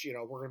 very much.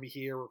 We're going to be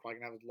here. We're probably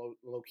going to have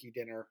a low key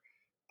dinner.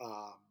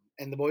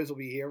 And the boys will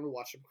be here, and we'll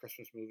watch some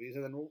Christmas movies,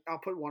 and then I'll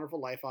put Wonderful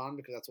Life on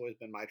because that's always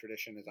been my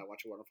tradition. Is I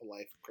watch A Wonderful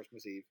Life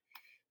Christmas Eve,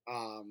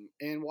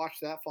 and watch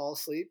that, fall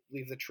asleep,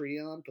 leave the tree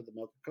on, put the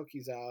milk and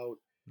cookies out,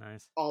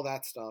 nice, all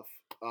that stuff,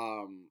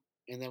 and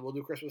then we'll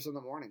do Christmas in the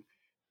morning.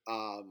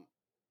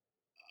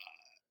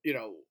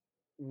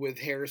 With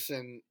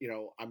Harrison,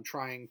 I'm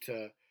trying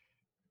to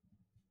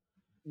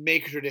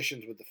make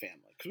traditions with the family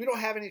because we don't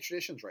have any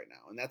traditions right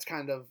now, and that's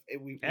kind of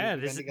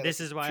this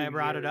is why I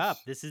brought it up.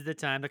 This is the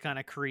time to kind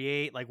of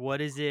create, like,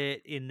 what is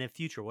it in the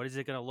future? What is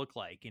it going to look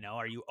like?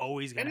 Are you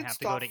always going to have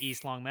to go to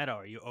East Longmeadow?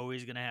 Are you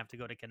always going to have to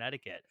go to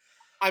Connecticut?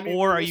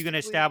 Or are you going to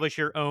establish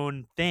your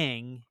own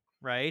thing?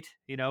 Right?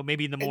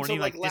 Maybe in the morning,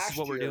 so, like this is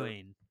what we're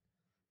doing.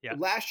 Yeah.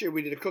 Last year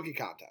we did a cookie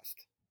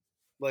contest.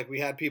 Like we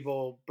had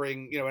people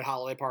bring, a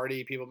holiday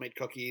party, people made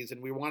cookies,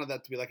 and we wanted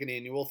that to be like an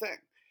annual thing.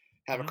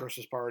 Have a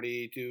Christmas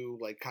party, do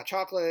like hot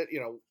chocolate,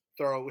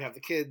 we have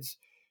the kids,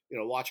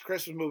 watch a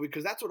Christmas movie,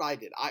 because that's what I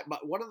did.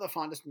 One of the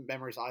fondest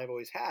memories I've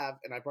always have,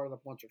 and I brought it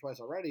up once or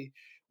twice already,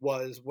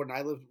 was when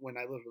I lived with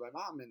my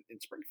mom in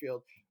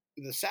Springfield.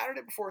 The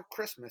Saturday before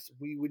Christmas,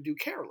 we would do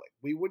caroling.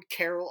 We would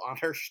carol on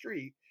our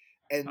street,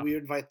 and we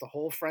would invite the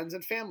whole friends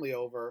and family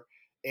over,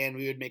 and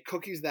we would make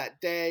cookies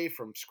that day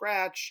from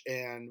scratch,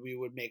 and we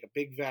would make a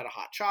big vat of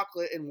hot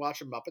chocolate and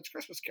watch a Muppets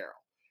Christmas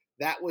Carol.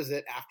 That was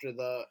it after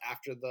the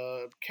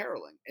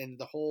caroling, and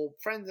the whole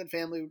friends and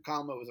family would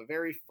come. It was a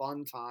very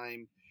fun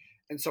time,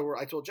 and so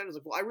I told Jen, I was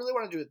like, "Well, I really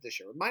want to do it this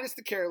year, minus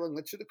the caroling.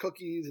 Let's do the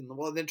cookies." And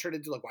then turned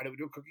into like, "Why don't we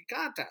do a cookie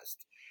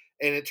contest?"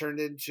 And it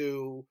turned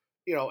into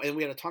and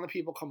we had a ton of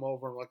people come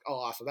over, and we're like, "Oh,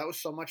 awesome! That was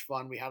so much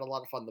fun. We had a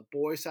lot of fun. The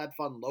boys had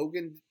fun.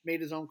 Logan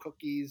made his own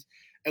cookies,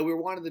 and we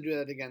wanted to do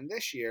that again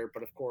this year.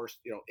 But of course,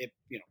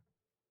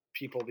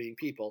 people being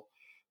people,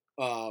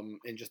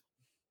 and just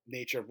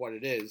nature of what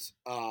it is,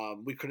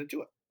 we couldn't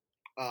do it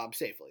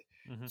safely.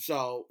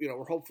 So we're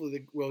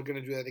we're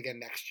going to do that again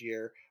next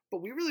year,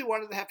 but we really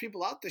wanted to have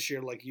people out this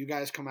year, like you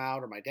guys come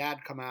out or my dad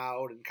come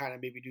out and kind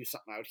of maybe do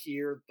something out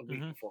here the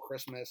week before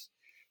Christmas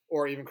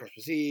or even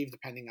Christmas Eve,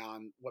 depending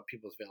on what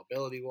people's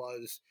availability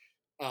was.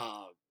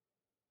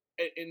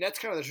 And that's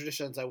kind of the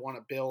traditions I want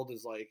to build,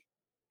 is like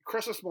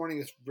Christmas morning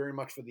is very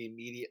much for the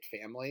immediate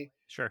family.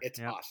 Sure. It's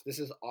us. This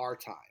is our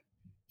time.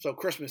 So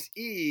Christmas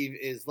Eve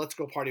is let's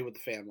go party with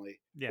the family,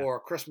 or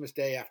Christmas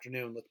Day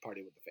afternoon, let's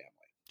party with the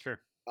family. Sure.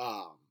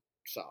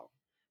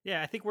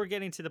 Yeah, I think we're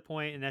getting to the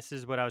point, and this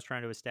is what I was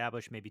trying to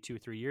establish maybe 2 or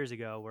 3 years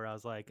ago, where I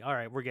was like, all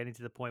right, we're getting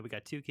to the point. We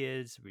got 2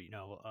 kids.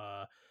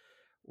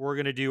 we're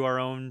going to do our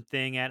own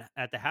thing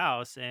at the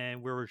house.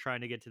 And we're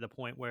trying to get to the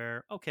point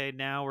where, okay,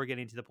 now we're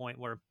getting to the point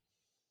where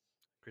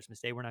Christmas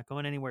Day, we're not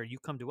going anywhere. You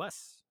come to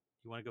us.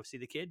 You want to go see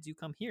the kids? You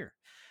come here.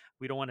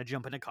 We don't want to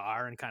jump in a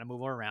car and kind of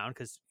move around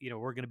because,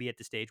 we're going to be at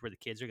the stage where the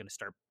kids are going to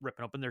start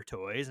ripping open their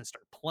toys and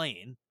start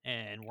playing,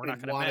 and we're not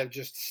going to want to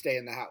just stay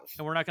in the house.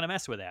 And we're not going to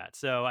mess with that.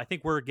 So I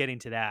think we're getting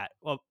to that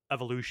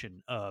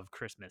evolution of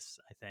Christmas,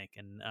 I think,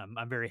 and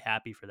I'm very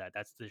happy for that.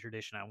 That's the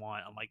tradition I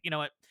want. I'm like, you know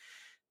what?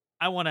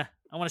 I want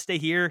to stay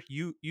here.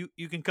 You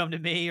can come to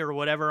me or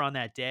whatever on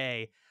that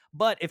day.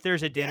 But if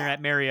there's a dinner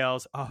at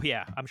Marielle's, oh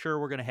yeah, I'm sure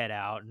we're gonna head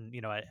out and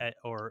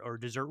or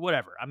dessert,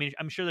 whatever. I mean,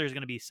 I'm sure there's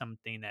gonna be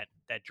something that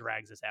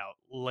drags us out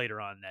later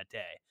on that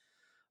day.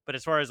 But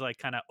as far as like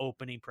kind of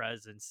opening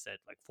presents at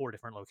like 4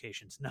 different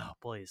locations, no,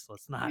 please,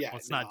 let's not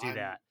do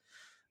that.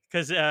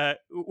 Because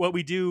what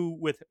we do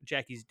with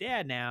Jackie's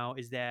dad now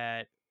is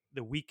that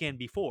the weekend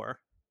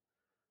before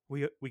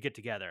we get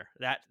together,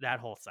 that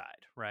whole side,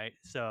 right?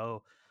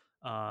 So.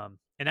 And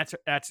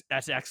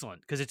that's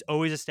excellent because it's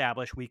always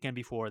established weekend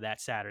before that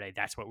Saturday.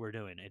 That's what we're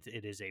doing.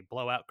 It is a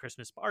blowout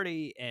Christmas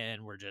party,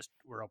 and we're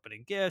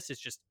opening gifts.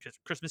 It's just because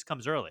Christmas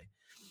comes early,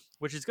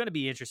 which is going to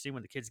be interesting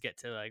when the kids get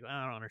to like,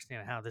 I don't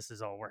understand how this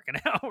is all working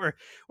out. Where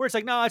it's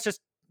like, no, it's just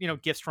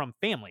gifts from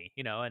family,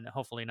 and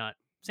hopefully not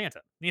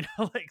Santa,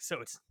 like so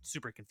it's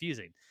super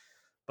confusing.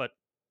 But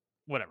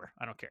whatever,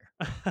 I don't care.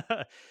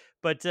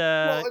 But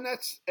well,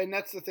 and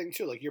that's the thing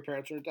too. Like your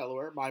parents are in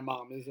Delaware. My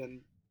mom is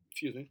in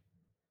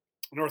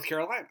North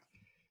Carolina.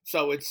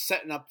 So it's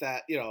setting up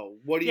that,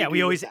 what do you do?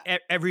 We always,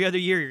 every other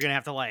year, you're going to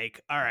have to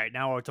like, all right,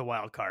 now it's a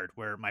wild card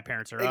where my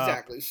parents are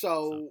exactly. up.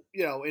 So,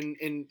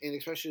 and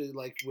especially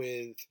like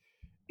with,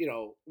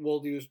 we'll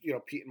do,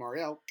 Pete and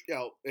Marielle,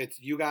 it's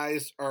you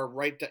guys are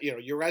right,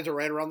 you guys are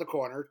right around the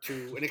corner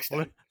to an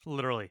extent.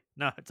 Literally.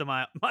 No, it's a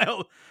mile.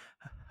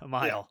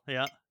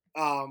 Yeah.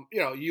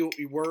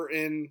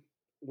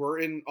 We're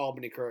in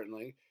Albany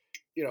currently.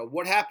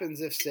 What happens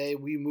if, say,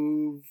 we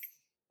move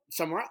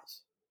somewhere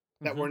else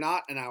that we're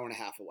not an hour and a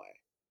half away?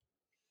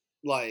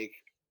 Like,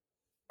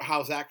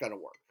 how's that going to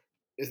work?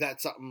 Is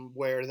that something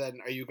where then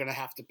are you going to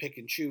have to pick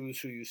and choose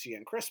who you see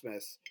on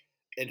Christmas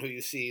and who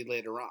you see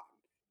later on?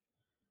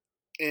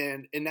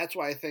 And that's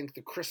why I think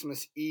the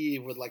Christmas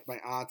Eve with like my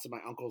aunts and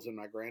my uncles and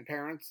my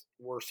grandparents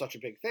were such a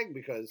big thing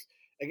because,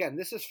 again,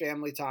 this is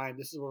family time.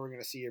 This is where we're going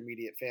to see your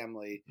immediate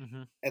family.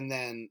 Mm-hmm. And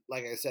then,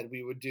 like I said,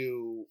 we would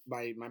do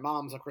my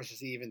mom's on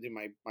Christmas Eve and do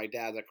my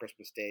dad's on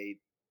Christmas Day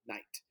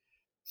night.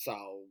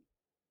 So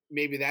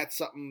maybe that's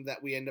something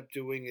that we end up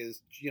doing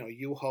is,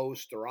 you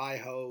host or I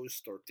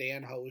host or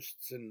Dan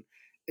hosts. And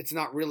it's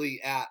not really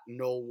at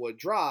Knollwood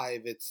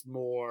Drive. It's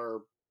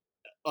more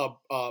a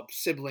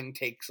sibling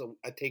takes a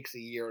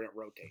year and it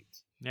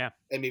rotates. Yeah.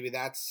 And maybe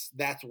that's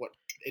what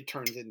it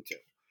turns into.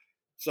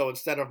 So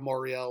instead of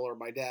Moriel or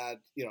my dad,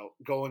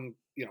 going,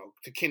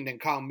 to Kind and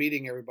Come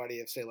meeting everybody,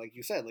 if say, like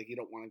you said, like we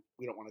don't want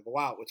to go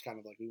out, it's kind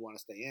of like we want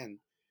to stay in,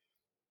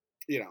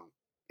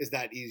 is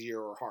that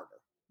easier or harder?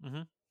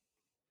 Mm-hmm.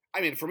 I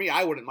mean, for me,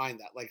 I wouldn't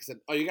mind that. Like I said,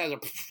 oh, you guys are,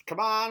 come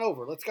on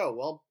over, let's go.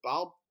 Well,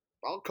 I'll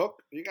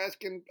cook. You guys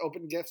can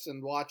open gifts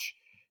and watch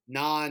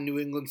non-New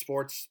England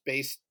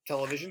sports-based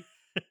television.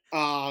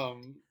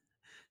 Or,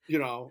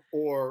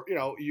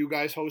 you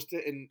guys host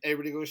it and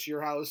everybody goes to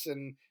your house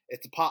and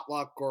it's a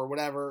potluck or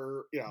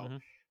whatever, Mm-hmm.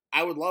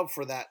 I would love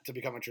for that to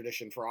become a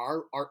tradition for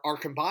our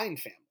combined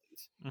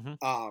families.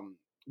 Mm-hmm.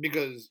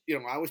 Because,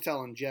 I was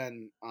telling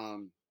Jen,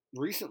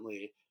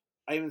 recently,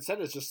 I even said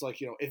it's just like,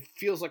 it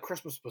feels like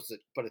Christmas,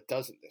 but it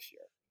doesn't this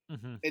year.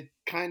 Mm-hmm. It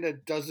kind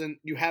of doesn't,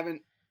 you're not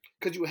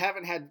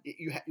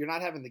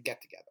having the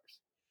get-togethers.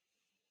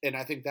 And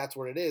I think that's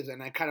what it is.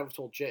 And I kind of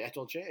told Jen, I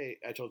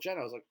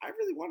was like, I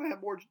really want to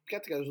have more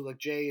get-togethers with like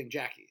Jay and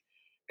Jackie.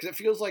 Because it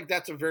feels like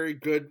that's a very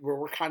good, where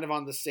we're kind of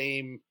on the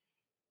same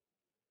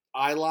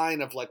eye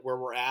line of like where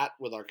we're at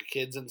with our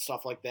kids and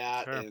stuff like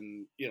that. Sure.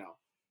 And,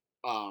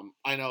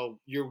 I know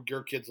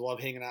your kids love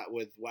hanging out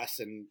with Wes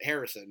and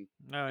Harrison.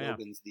 Oh, yeah.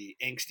 Logan's the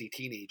angsty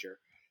teenager.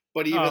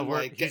 But even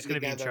like he's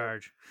getting going to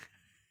together.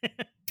 be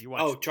in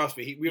charge. Trust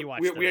me. We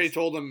already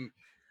told him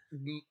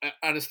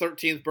on his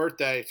 13th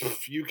birthday,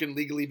 you can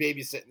legally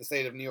babysit in the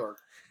state of New York.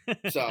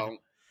 So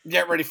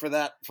get ready for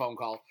that phone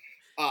call.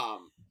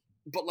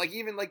 But like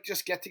even like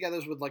just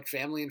get-togethers with like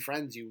family and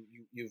friends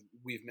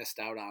we've missed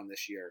out on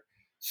this year.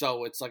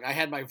 So it's like I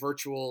had my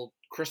virtual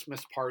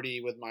Christmas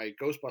party with my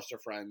Ghostbuster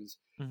friends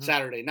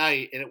Saturday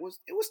night, and it was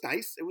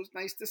nice. It was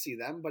nice to see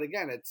them. But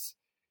again,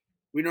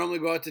 we normally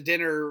go out to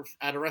dinner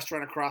at a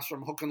restaurant across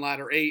from Hook and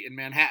Ladder 8 in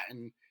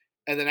Manhattan,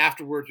 and then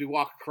afterwards we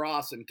walk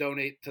across and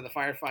donate to the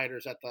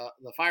firefighters at the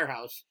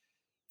firehouse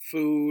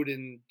food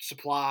and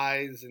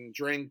supplies and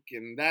drink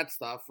and that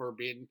stuff for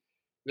being.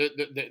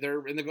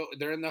 They're in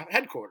the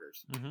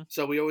headquarters. Mm-hmm.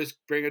 So we always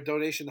bring a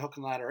donation to Hook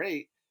and Ladder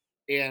 8,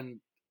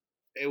 and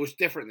it was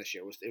different this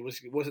year.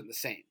 It wasn't the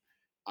same.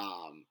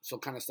 So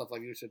kind of stuff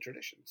like you said,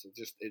 traditions.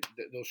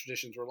 Those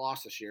traditions were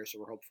lost this year, so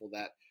we're hopeful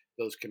that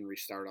those can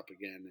restart up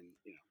again, and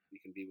we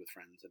can be with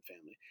friends and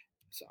family.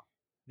 So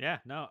yeah,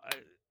 no,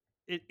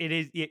 It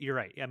is. You're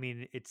right. I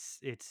mean, it's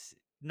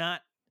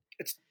not.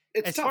 It's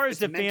as tough. far as It's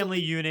the family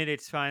mentally- unit,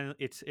 it's fine.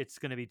 It's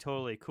going to be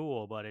totally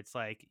cool. But it's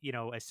like, you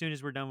know, as soon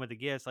as we're done with the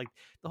gifts, like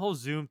the whole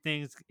Zoom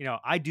things, you know,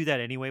 I do that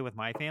anyway with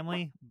my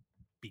family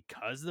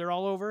because they're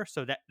all over.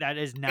 So that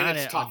is and not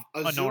it's tough.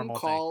 A Zoom normal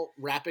call,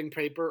 wrapping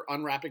paper,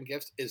 unwrapping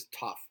gifts is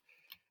tough.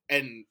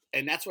 And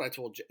that's what I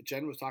told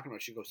Jen was talking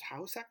about. She goes,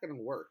 "How is that going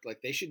to work?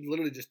 Like they should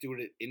literally just do it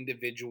in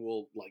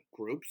individual like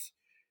groups,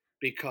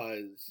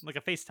 because like a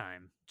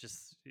FaceTime,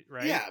 just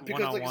right. Yeah,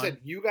 because like I One-on-one. said,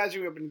 you guys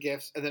are opening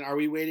gifts, and then are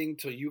we waiting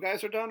till you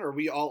guys are done, or are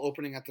we all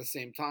opening at the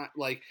same time?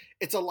 Like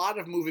it's a lot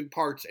of moving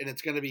parts, and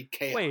it's going to be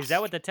chaos. Wait, is that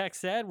what the text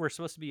said? We're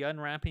supposed to be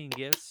unwrapping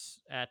gifts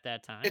at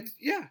that time? It's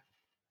yeah.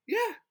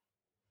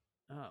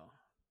 Oh,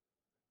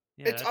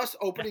 yeah, It's us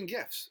opening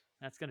gifts.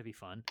 That's going to be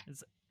fun.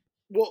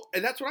 Well,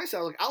 and that's what I said.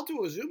 Like, I'll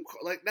do a Zoom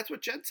call. Like, that's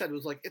what Jen said.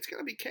 Was like, it's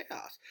gonna be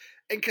chaos.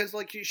 And because,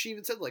 like, she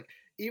even said, like,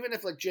 even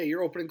if like Jay,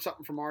 you're opening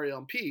something for Mario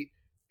and Pete,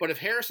 but if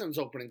Harrison's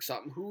opening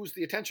something, who's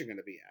the attention going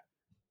to be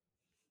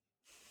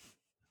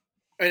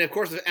at? And of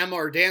course, if Emma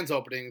or Dan's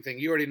opening thing,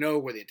 you already know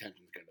where the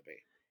attention's going to be.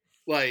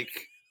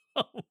 Like,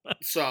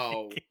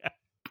 so.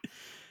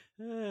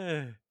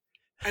 And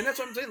that's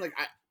what I'm saying. Like,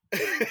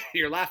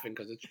 you're laughing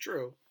because it's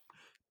true.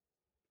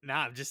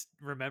 Nah, I'm just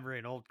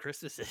remembering old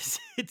Christmases.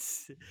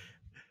 It's.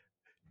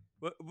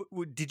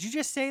 What, did you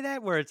just say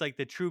that? Where it's like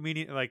the true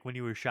meaning, like when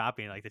you were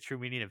shopping, like the true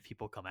meaning of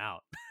people come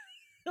out,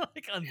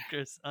 like on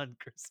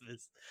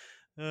Christmas.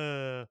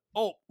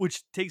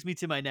 Which takes me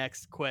to my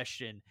next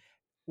question.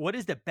 What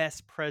is the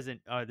best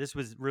present? This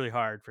was really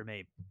hard for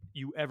me.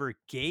 You ever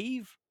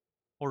gave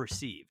or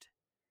received?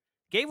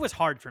 Gave was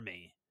hard for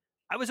me.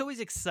 I was always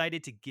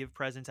excited to give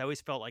presents. I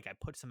always felt like I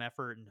put some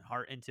effort and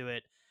heart into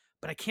it,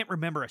 but I can't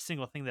remember a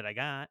single thing that I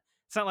got.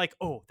 It's not like,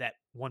 oh, that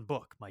one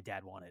book my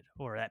dad wanted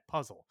or that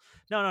puzzle.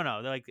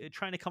 No. They're like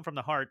trying to come from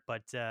the heart,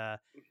 but I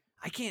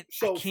can't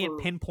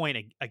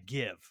pinpoint a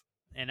give.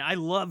 And I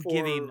love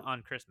giving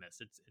on Christmas.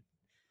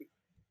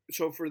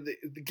 So for the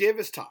give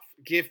is tough.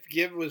 Give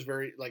was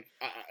very like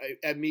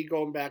at me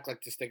going back,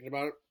 like just thinking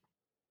about it.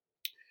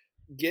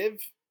 Give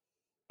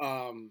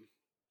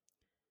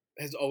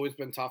has always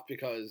been tough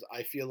because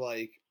I feel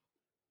like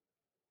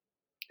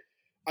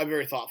I'm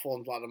very thoughtful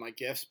in a lot of my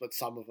gifts, but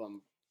some of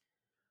them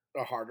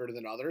are harder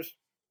than others.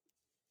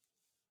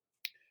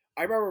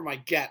 I remember my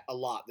get a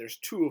lot. There's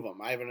two of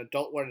them. I have an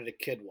adult one and a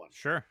kid one.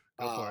 Sure.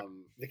 Go for it.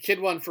 The kid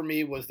one for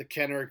me was the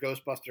Kenner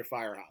Ghostbuster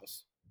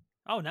Firehouse.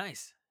 Oh,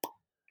 nice.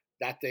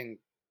 That thing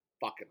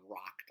fucking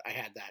rocked. I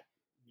had that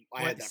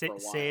for a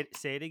while.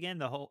 Say it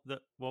again.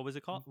 What was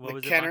it called? What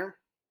was Kenner?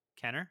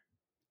 it? Kenner?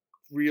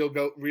 Real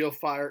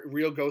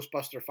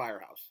Ghostbuster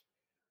Firehouse.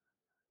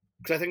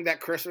 Because I think that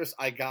Christmas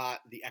I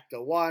got the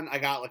Ecto 1. I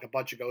got like a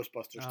bunch of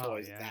Ghostbusters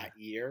toys that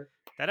year.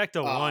 That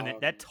Ecto 1,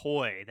 that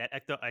toy, that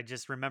Ecto, I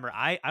just remember,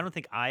 I don't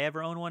think I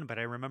ever owned one, but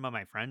I remember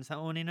my friends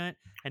owning it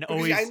and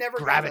always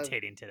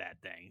gravitating to that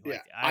thing. Yeah,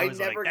 like, I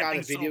never got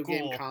a video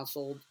game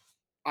console.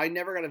 I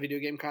never got a video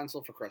game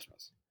console for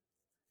Christmas.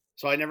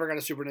 So I never got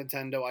a Super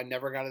Nintendo. I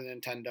never got a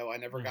Nintendo. I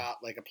never got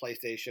like a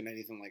PlayStation,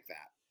 anything like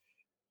that.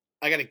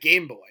 I got a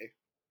Game Boy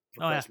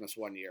for Christmas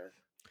one year.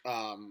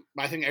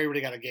 I think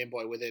everybody got a Game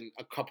Boy within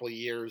a couple of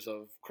years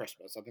of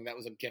Christmas. I think that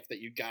was a gift that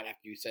you got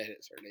after you said at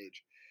a certain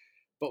age.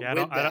 But yeah,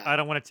 I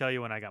don't want to tell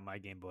you when I got my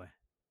Game Boy.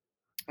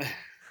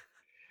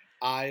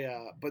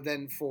 But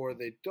then for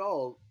the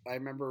adult, I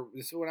remember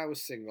this is when I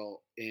was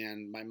single,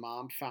 and my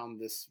mom found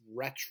this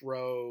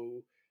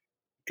retro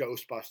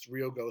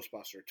real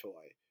Ghostbuster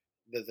toy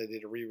that they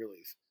did a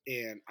re-release,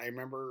 and I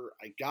remember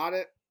I got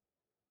it.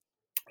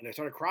 And I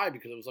started crying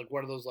because it was like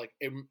one of those, like,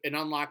 an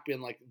unlock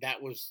being like,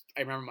 that was,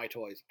 I remember my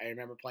toys. I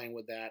remember playing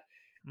with that.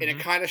 And it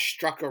kind of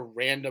struck a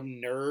random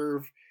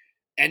nerve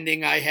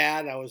ending I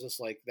had. I was just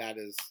like, that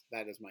is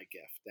my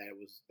gift. That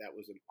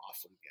was an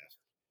awesome gift.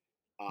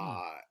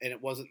 And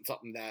it wasn't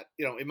something that,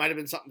 it might have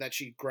been something that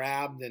she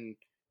grabbed and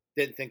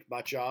didn't think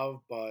much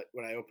of. But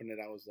when I opened it,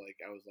 I was like,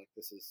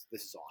 this is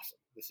awesome.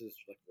 This is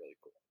like really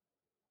cool.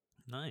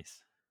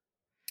 Nice.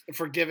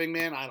 Forgiving,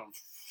 man, I don't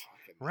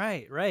fucking know.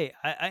 Right.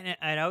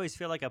 I always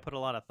feel like I put a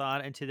lot of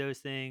thought into those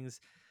things.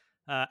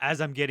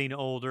 As I'm getting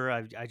older,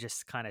 I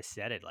just kind of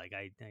said it. Like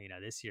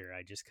this year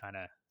I just kind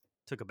of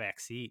took a back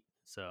seat.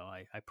 So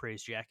I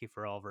praise Jackie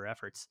for all of her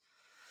efforts,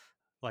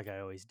 like I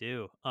always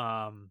do.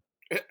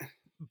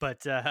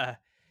 But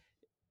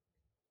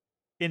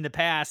in the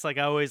past, like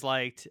I always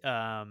liked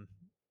the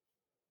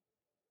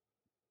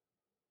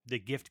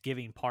gift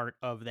giving part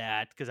of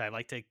that because I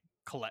like to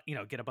collect,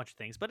 get a bunch of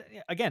things. But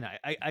again,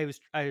 I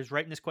was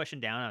writing this question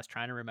down. I was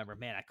trying to remember.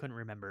 Man, I couldn't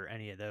remember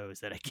any of those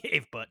that I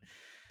gave, but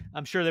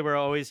I'm sure they were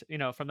always,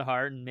 from the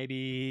heart. And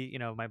maybe,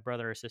 my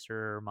brother or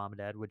sister or mom and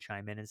dad would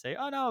chime in and say,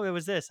 "Oh no, it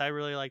was this. I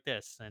really like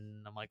this."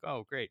 And I'm like,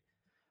 "Oh, great."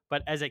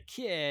 But as a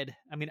kid,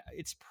 I mean,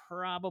 it's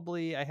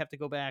probably, I have to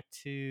go back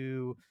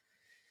to,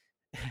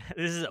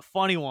 this is a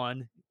funny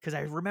one because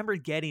I remember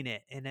getting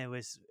it, and it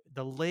was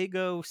the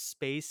Lego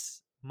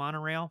Space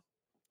Monorail.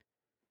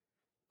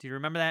 Do you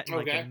remember that?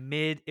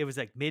 Okay. It was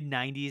like mid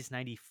 90s,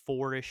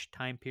 94-ish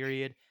time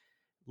period.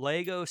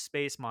 Lego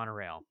Space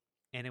Monorail,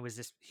 and it was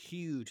this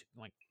huge,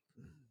 like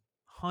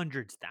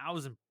hundreds,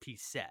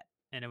 1,000-piece set,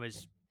 and it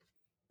was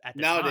at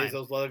the nowadays time,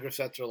 those Lego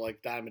sets are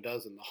like dime a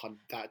dozen,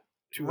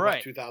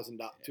 Right.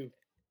 $2,000.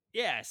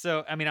 Yeah,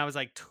 so I mean, I was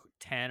like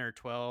 10 or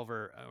 12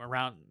 or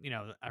around,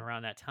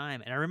 around that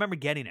time, and I remember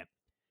getting it,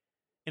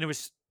 and it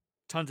was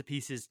tons of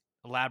pieces,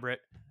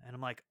 elaborate, and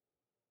I'm like,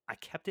 I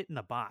kept it in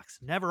the box,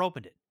 never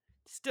opened it.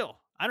 Still,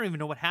 I don't even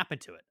know what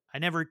happened to it. I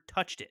never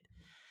touched it.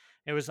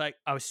 It was like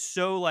I was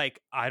so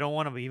like I don't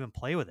want to even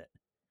play with it.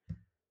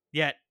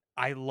 Yet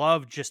I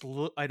love just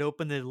I'd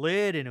open the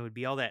lid and it would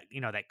be all that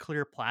that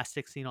clear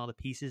plastic, seeing all the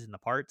pieces and the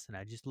parts, and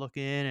I'd just look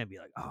in and be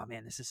like, oh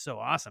man, this is so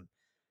awesome.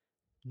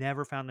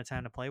 Never found the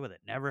time to play with it.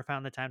 Never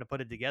found the time to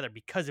put it together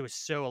because it was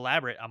so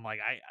elaborate. I'm like,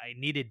 I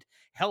needed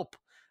help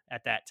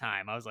at that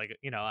time. I was like,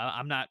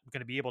 I'm not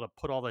going to be able to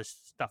put all this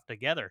stuff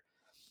together.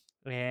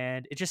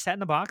 And it just sat in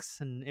the box,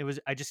 and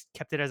I just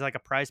kept it as like a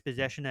prized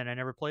possession that I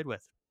never played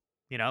with.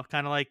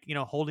 Kind of like,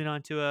 holding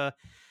on to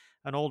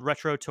an old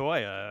retro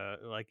toy,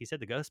 like you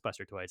said, the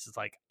Ghostbuster toys. It's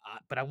like,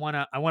 but I want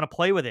to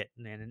play with it.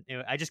 And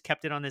I just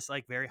kept it on this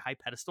like very high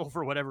pedestal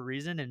for whatever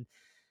reason. And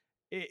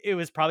it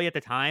was probably at the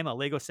time a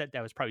Lego set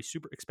that was probably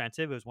super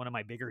expensive. It was one of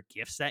my bigger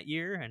gifts that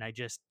year, and I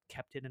just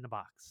kept it in the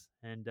box.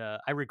 And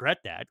I regret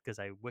that because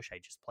I wish I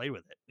just played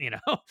with it,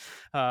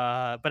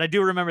 but I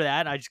do remember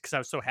that because I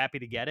was so happy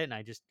to get it, and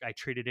I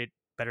treated it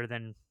better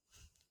than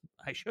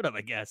I should have,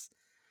 I guess.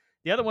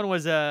 The other one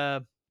was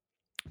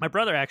my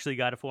brother actually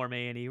got it for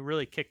me, and he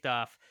really kicked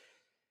off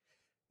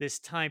this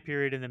time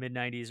period in the mid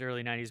 90s,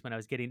 early 90s when I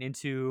was getting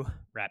into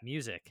rap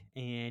music,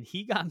 and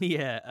he got me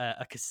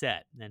a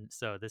cassette. And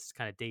so this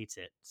kind of dates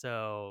it.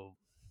 So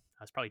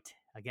I was probably,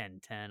 again,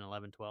 10,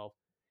 11, 12.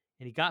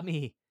 And he got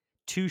me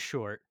Too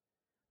Short.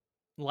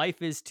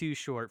 Life is Too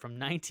Short from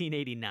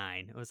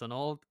 1989. It was an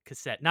old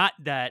cassette. Not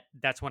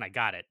that's when I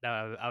got it.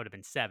 I would have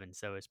been 7.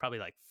 So it's probably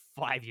like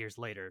 5 years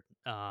later.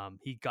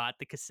 He got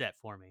the cassette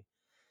for me.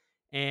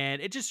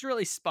 And it just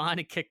really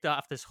spawned and kicked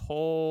off this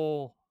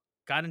whole,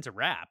 got into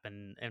rap.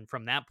 And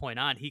from that point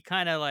on, he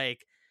kind of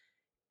like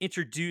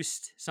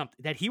introduced something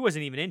that he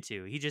wasn't even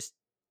into. He just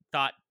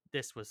thought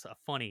this was a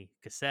funny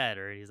cassette,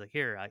 or he's like,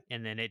 here.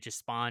 And then it just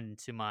spawned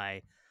into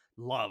my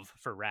love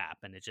for rap.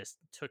 And it just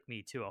took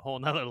me to a whole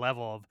nother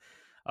level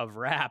of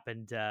rap.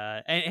 And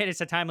it's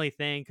a timely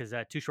thing because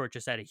Too Short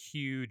just had a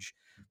huge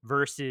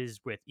versus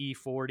with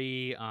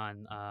E40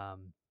 on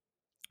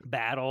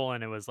Battle,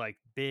 and it was like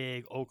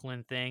big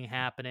Oakland thing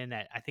happening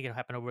that I think it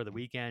happened over the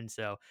weekend.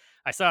 So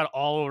I saw it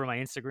all over my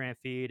Instagram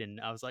feed,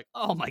 and I was like,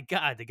 oh my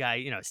God, the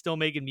guy, still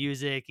making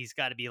music. He's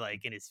got to be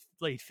like in his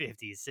late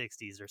 50s,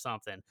 60s or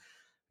something.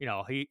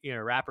 He,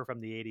 rapper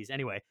from the 80s.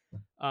 Anyway,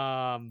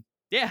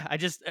 yeah, I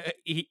just,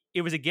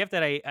 it was a gift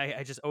that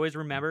I just always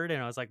remembered.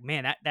 And I was like,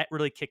 man, that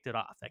really kicked it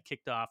off. That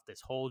kicked off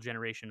this whole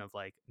generation of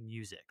like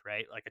music,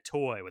 right? Like a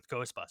toy with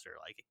Ghostbuster,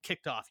 like it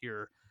kicked off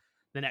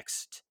the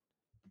next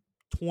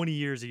 20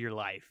 years of your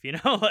life,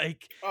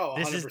 like, oh,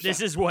 this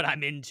is what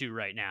I'm into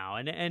right now.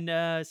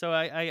 And so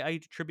I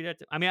attribute it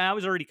to, I mean, I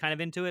was already kind of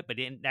into it, but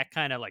that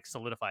kind of like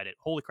solidified it.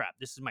 Holy crap.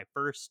 This is my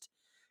first,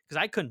 because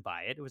I couldn't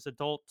buy it. It was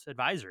adult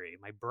advisory.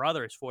 My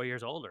brother is 4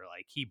 years older.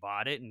 Like, he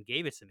bought it and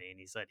gave it to me, and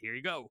he said, here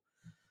you go.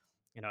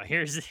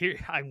 Here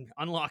I'm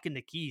unlocking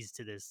the keys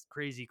to this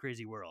crazy,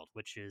 crazy world,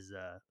 which is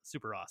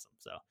super awesome.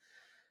 So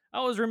I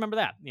always remember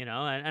that, and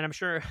I'm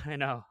sure, I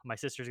know my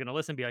sister's going to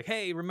listen and be like,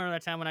 hey, remember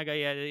that time when I got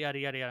yada, yada,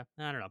 yada, yada.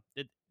 I don't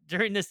know.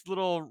 During this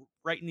little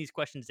writing these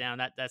questions down,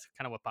 that's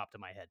kind of what popped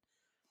in my head.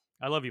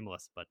 I love you,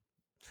 Melissa, but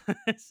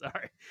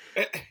sorry.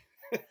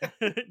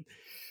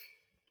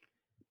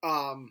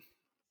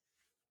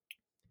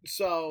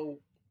 So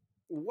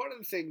one of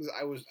the things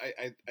I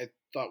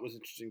thought was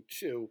interesting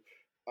too,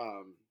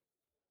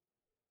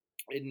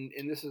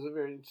 and this is a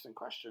very interesting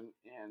question,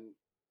 and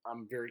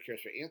I'm very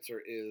curious to answer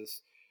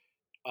is,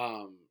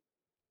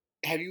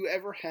 have you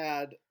ever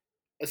had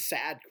a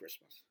sad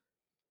Christmas?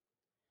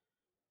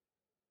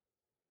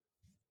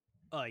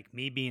 Like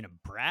me being a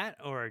brat,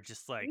 or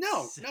just like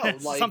no,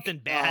 like something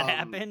bad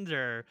happened,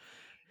 or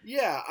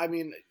yeah, I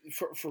mean,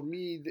 for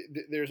me,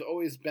 there's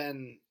always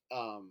been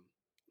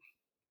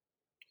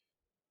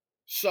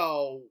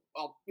so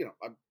I'll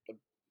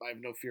I have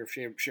no fear of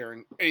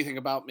sharing anything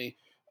about me.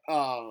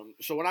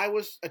 So when I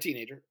was a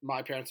teenager,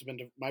 my parents have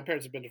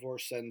been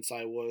divorced since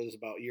I was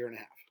about a year and a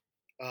half.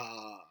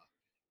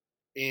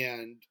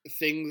 And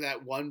things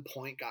at one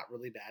point got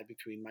really bad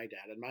between my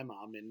dad and my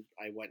mom, and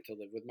I went to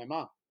live with my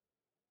mom.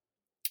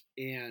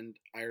 And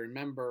I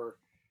remember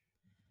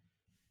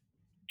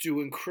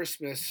doing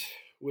Christmas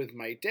with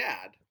my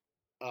dad,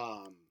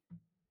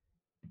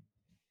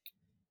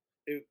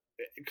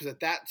 because at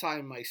that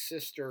time my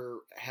sister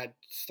had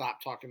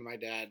stopped talking to my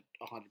dad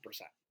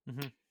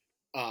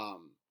 100%,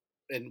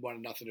 and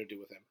wanted nothing to do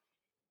with him.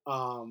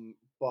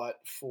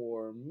 But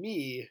for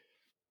me,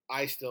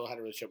 I still had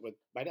a relationship with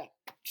my dad.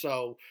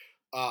 So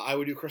I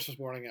would do Christmas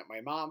morning at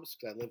my mom's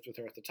because I lived with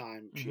her at the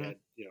time. She had,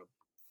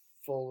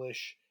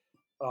 fullish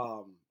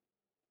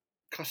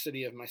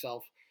custody of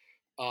myself.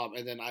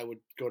 and then I would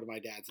go to my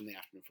dad's in the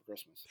afternoon for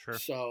Christmas. Sure.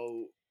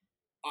 So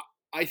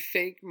I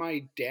thank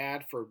my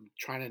dad for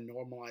trying to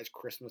normalize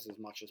Christmas as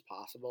much as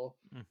possible.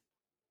 Mm.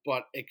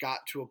 But it got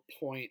to a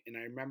point, and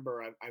I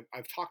remember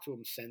I've talked to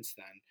him since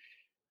then.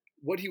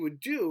 What he would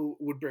do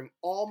would bring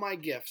all my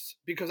gifts,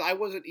 because I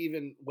wasn't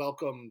even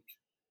welcomed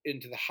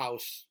into the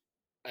house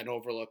at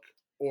Overlook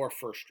or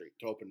First Street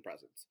to open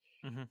presents.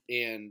 Mm-hmm.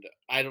 And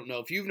I don't know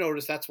if you've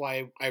noticed, that's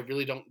why I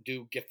really don't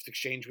do gift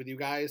exchange with you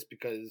guys,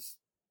 because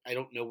I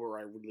don't know where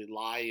I really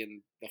lie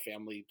in the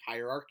family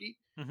hierarchy.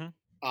 Mm-hmm.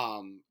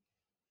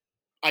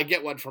 I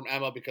get one from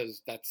Emma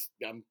because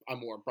I'm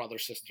more brother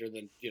sister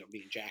than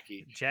me and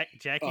Jackie.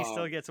 Jackie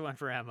still gets one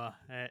for Emma,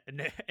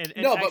 and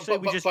no, actually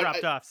but we just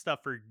dropped off stuff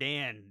for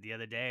Dan the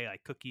other day,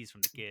 like cookies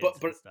from the kids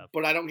and stuff.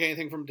 But I don't get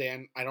anything from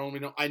Dan. I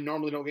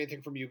normally don't get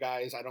anything from you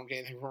guys. I don't get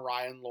anything from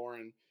Ryan,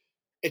 Lauren.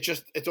 It's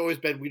always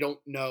been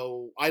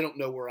I don't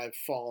know where I've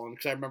fallen,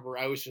 because I remember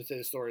I always just say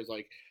the stories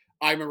like,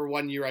 I remember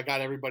one year I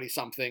got everybody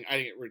something, I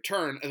didn't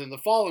return, and then the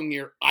following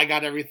year I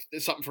got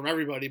something from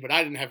everybody, but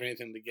I didn't have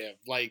anything to give.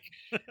 Like,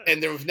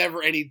 and there was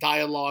never any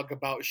dialogue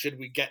about should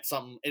we get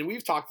something, and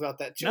we've talked about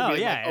that too. No,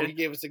 yeah. Like, he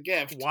gave us a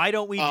gift. Why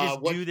don't we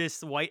just do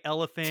this white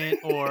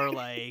elephant or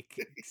like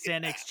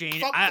Santa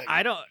exchange?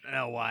 I don't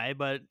know why,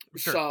 but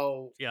sure.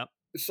 So yeah.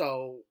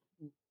 So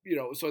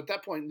so at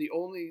that point, the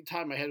only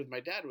time I had with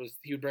my dad was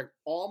he would bring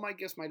all my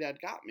gifts my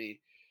dad got me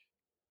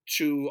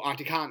to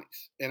Auntie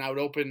Connie's, and I would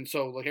open,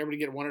 so like everybody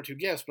get one or two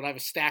gifts, but I have a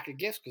stack of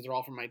gifts because they're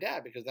all from my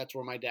dad, because that's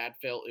where my dad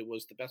felt it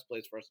was the best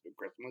place for us to do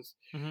Christmas,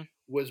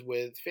 was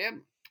with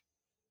family.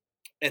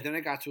 And then I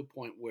got to a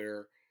point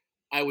where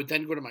I would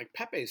then go to my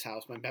Pepe's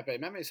house, my Pepe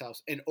and Meme's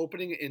house, and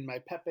opening it in my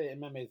Pepe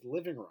and Meme's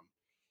living room.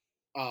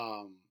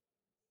 And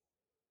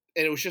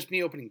it was just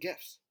me opening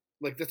gifts.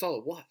 Like, that's all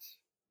it was.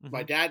 Mm-hmm.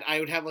 My dad, I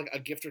would have like a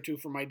gift or two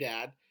from my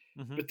dad.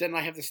 Mm-hmm. But then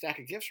I have the stack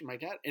of gifts from my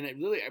dad, and I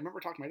remember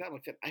talking to my dad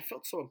like that. I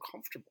felt so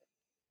uncomfortable,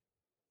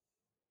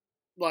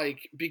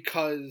 like,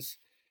 because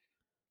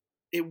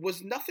it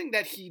was nothing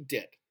that he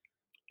did,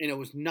 and it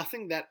was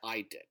nothing that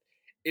I did.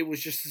 It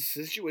was just a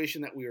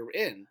situation that we were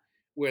in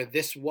where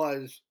this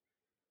was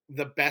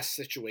the best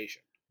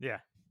situation.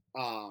 Yeah.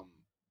 And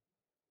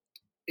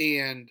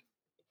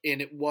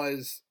it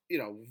was,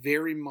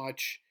 very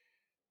much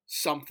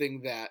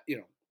something that,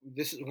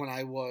 this is when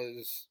I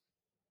was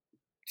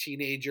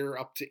teenager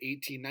up to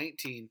 18,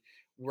 19,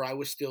 where I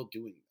was still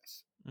doing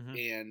this. Mm-hmm.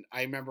 And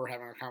I remember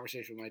having a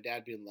conversation with my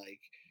dad being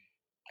like,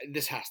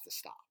 this has to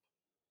stop.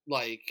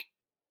 Like,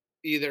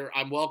 either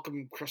I'm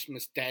welcome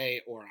Christmas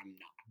Day or I'm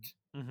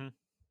not. Mm-hmm.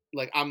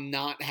 Like, I'm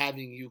not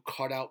having you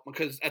cut out,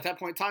 because at that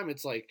point in time,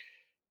 it's like,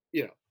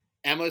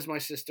 Emma's my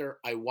sister.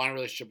 I want a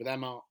relationship with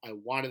Emma. I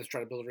wanted to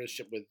try to build a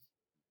relationship with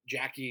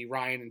Jackie,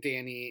 Ryan, and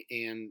Danny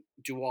and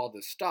do all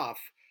this stuff.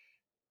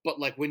 But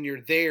like when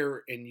you're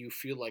there and you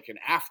feel like an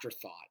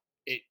afterthought,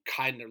 it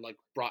kind of like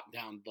brought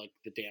down like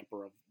the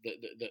damper of the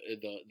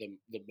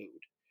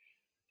mood.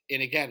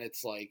 And again,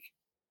 it's like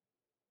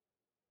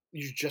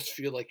you just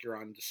feel like you're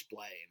on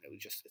display, and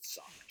it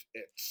sucked.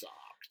 It sucked.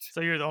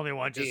 So you're the only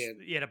one.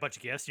 You had a bunch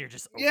of gifts, and you're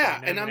just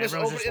and I'm just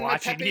over, and my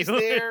Pepe's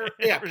there.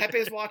 Yeah,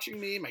 Pepe's watching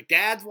me. My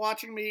dad's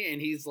watching me, and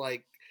he's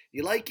like,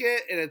 "You like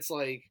it?" And it's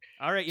like,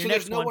 all right, so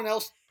there's no one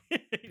else.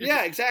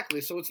 Yeah,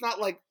 exactly. So it's not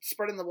like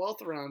spreading the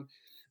wealth around.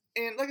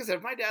 And like I said,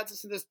 if my dad's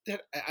listening to this,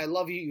 I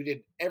love you. You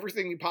did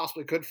everything you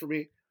possibly could for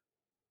me.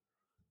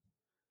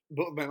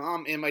 Both my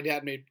mom and my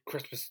dad made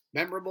Christmas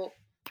memorable.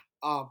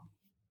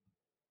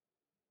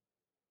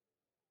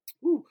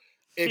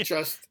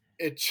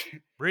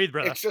 Breathe,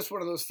 brother. It's just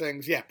one of those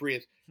things. Yeah,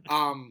 breathe.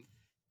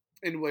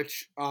 In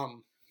which I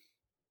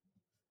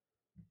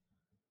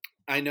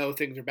know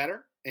things are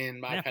better,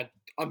 and I've had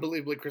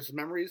unbelievably Christmas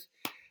memories,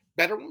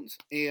 better ones,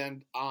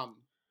 and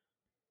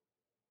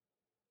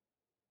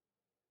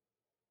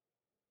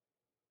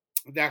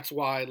that's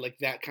why, like,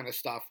 that kind of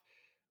stuff,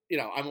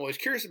 I'm always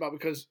curious about,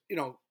 because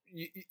you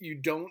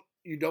don't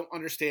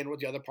understand what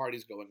the other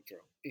party's going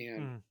through,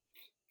 and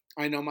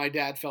I know my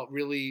dad felt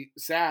really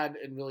sad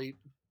and really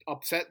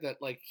upset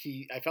that like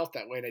I felt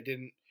that way, and I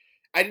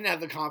didn't have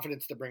the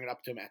confidence to bring it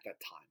up to him at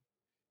that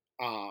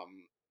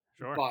time.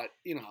 Sure. But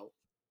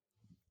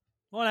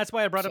well, that's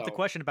why I brought up the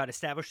question about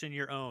establishing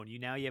your own. You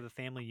have a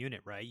family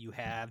unit, right? You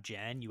have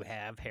Jen, you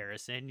have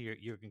Harrison.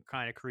 You can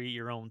kind of create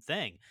your own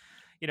thing.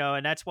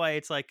 And that's why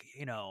it's like,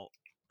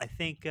 I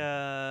think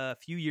a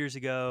few years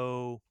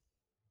ago,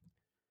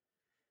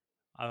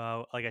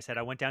 like I said,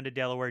 I went down to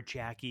Delaware.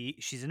 Jackie,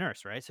 she's a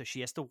nurse, right? So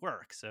she has to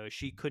work. So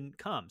she couldn't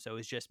come. So it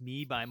was just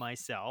me by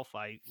myself.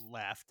 I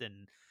left,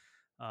 and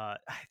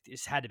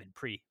this had to have been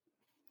pre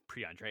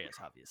Andreas,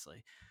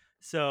 obviously.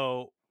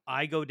 So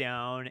I go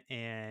down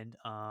and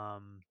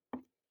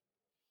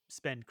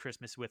spend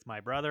Christmas with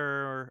my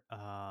brother,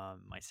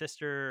 my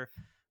sister,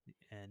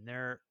 and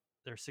their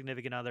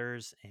significant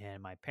others,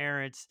 and my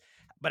parents.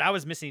 But I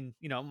was missing,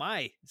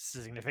 my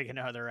significant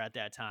other at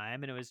that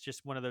time. And it was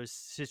just one of those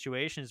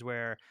situations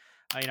where,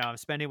 I'm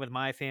spending with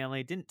my family.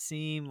 It didn't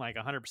seem like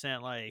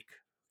 100% like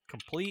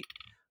complete.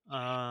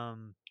 But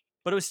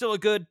it was still a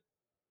good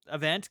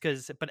event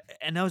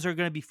and those are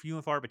going to be few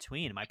and far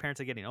between. My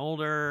parents are getting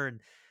older, and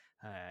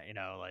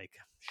like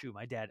shoot,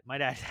 my dad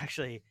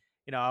actually,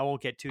 I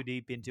won't get too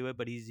deep into it,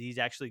 but he's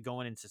actually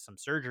going into some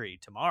surgery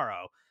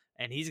tomorrow,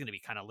 and he's going to be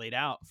kind of laid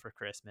out for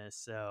Christmas.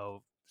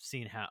 So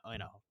seeing how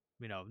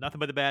nothing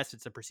but the best.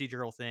 It's a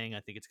procedural thing. I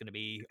think it's going to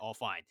be all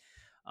fine.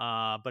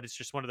 But it's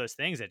just one of those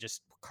things that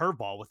just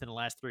curveball within the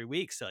last 3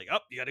 weeks. So like, oh,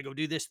 you got to go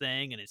do this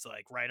thing, and it's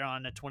like right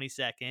on the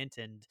 22nd,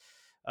 and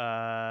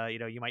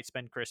you might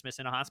spend Christmas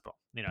in a hospital.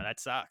 That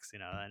sucks.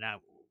 And now,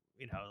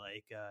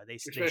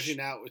 especially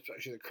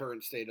the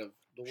current state of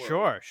the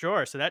world.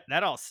 Sure. So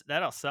that all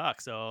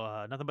sucks.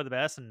 So nothing but the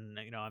best, and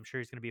I'm sure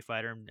he's going to be a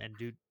fighter and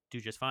do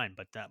just fine.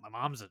 But my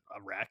mom's a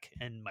wreck,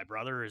 and my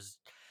brother is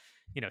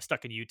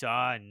stuck in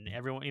Utah, and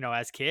everyone,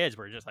 as kids,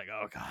 we're just like,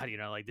 oh God,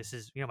 like this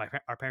is,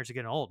 our parents are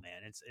getting old,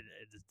 man.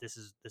 This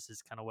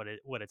is kind of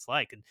what it's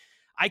like. And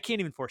I can't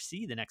even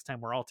foresee the next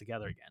time we're all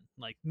together again.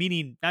 Like,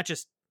 meaning not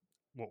just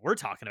what we're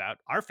talking about,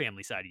 our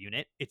family side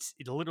unit. It's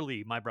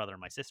literally my brother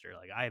and my sister.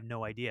 Like, I have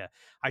no idea.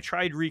 I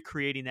tried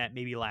recreating that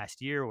maybe last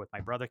year with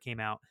my brother came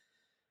out,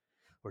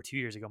 or 2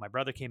 years ago, my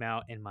brother came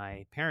out and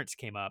my parents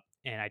came up,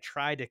 and I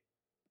tried to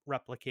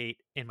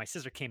replicate, and my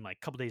sister came like a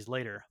couple days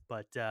later,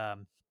 but,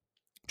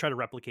 try to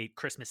replicate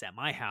Christmas at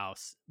my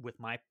house with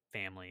my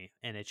family,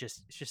 and it's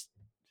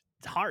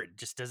hard. It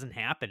just doesn't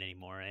happen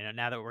anymore. And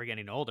now that we're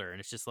getting older, and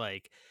it's just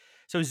like,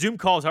 so Zoom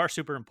calls are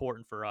super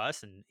important for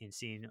us, and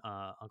seeing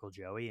Uncle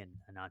Joey and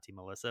Auntie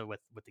Melissa with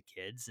the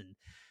kids, and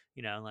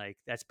like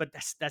that's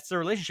the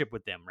relationship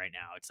with them right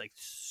now. It's like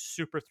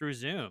super through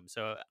Zoom.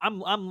 So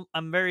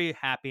I'm very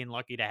happy and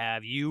lucky to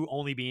have you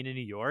only being in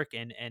New York,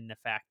 and the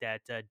fact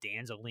that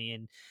Dan's only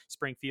in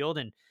Springfield,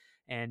 and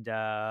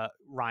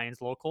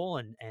Ryan's local,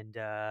 and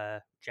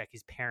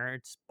Jackie's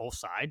parents, both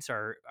sides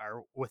are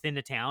within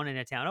the town and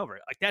a town over.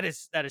 Like, that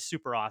is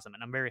super awesome,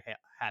 and I'm very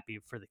happy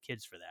for the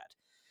kids for that.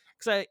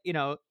 Because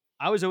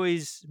I was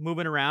always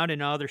moving around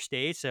in other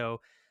states,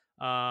 so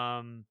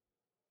I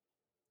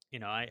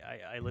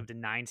lived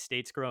in 9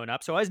 states growing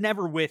up, so I was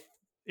never with.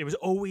 It was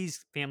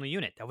always family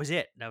unit. That was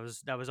it. That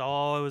was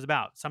all it was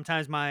about.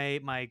 Sometimes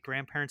my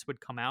grandparents would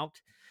come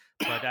out,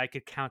 but I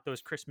could count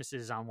those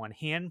Christmases on one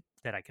hand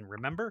that I can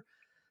remember.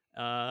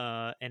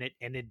 And it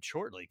ended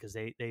shortly because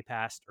they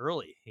passed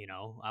early.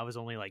 I was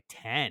only like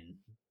 10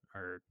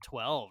 or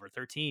 12 or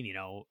 13,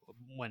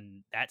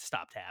 when that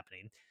stopped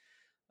happening.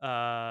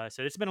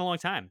 So it's been a long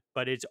time,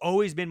 but it's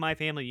always been my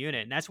family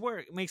unit, and that's where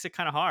it makes it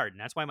kind of hard. And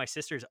that's why my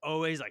sister's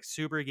always like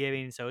super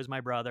giving. So is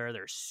my brother.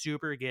 They're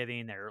super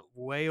giving. They're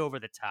way over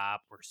the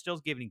top. We're still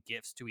giving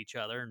gifts to each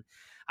other, and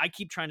I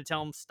keep trying to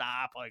tell them,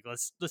 stop. Like,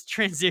 let's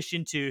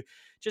transition to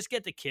just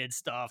get the kids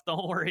stuff.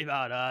 Don't worry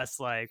about us.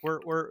 Like,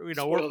 we're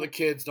spoil the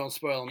kids, don't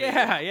spoil them.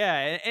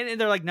 Yeah. And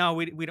they're like, no,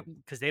 we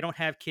don't, because they don't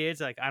have kids.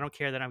 Like, I don't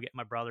care that I'm getting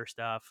my brother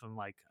stuff. I'm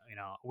like,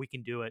 we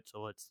can do it.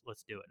 So let's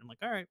do it. I'm like,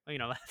 all right,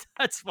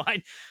 that's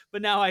fine.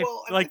 But now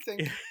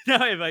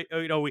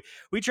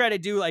we try to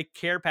do like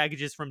care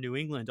packages from New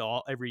England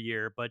every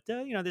year, but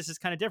this is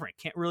kind of different.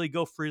 Can't really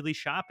go freely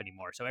shop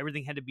anymore. So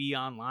everything had to be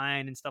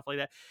online and stuff like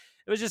that.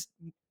 It was just,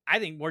 I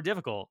think, more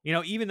difficult,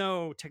 even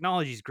though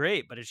technology is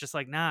great, but it's just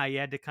like, nah, you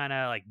had to kind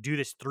of like do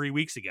this 3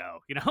 weeks ago,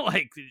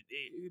 like,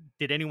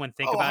 did anyone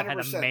think about 100%. How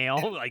to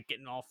mail, like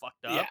getting all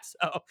fucked up? Yeah.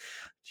 So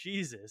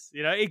Jesus,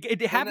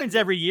 it happens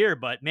every year,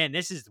 but man,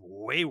 this is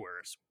way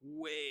worse.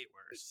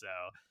 So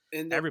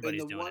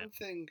everybody's doing it.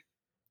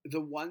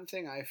 The one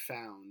thing I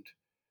found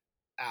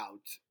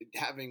out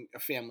having a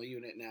family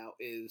unit now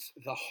is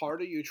the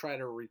harder you try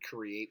to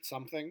recreate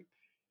something,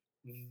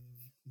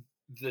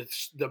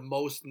 the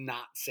most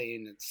not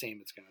same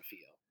it's going to feel.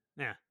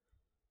 Yeah.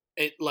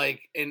 It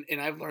like, and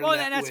I've learned. Well,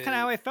 and that's kind of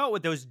how I felt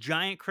with those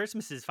giant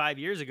Christmases 5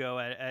 years ago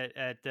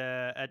at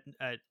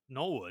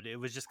Knollwood. It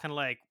was just kind of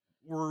like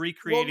we're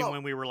recreating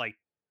when we were like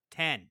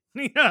 10.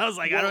 I was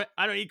like, I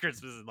don't eat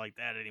Christmases like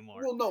that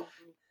anymore. Well, no.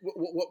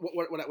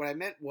 What I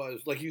meant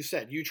was, like you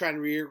said, you trying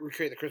to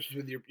recreate the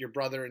Christmas with your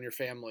brother and your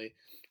family.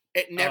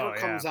 It never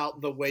comes out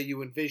the way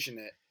you envision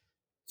it.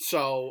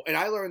 So, and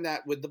I learned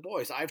that with the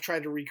boys. I've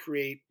tried to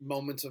recreate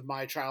moments of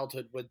my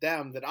childhood with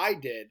them that I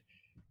did,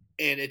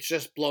 and it's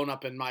just blown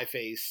up in my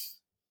face,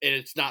 and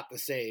it's not the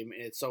same.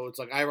 And it's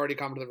like I've already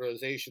come to the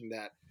realization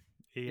that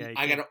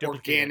I got to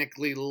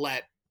organically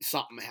let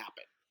something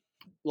happen.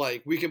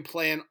 Like, we can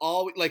plan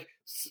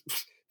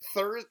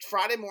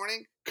Friday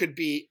morning could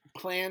be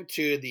planned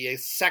to the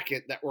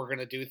second that we're going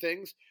to do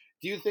things.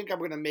 Do you think I'm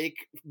going to make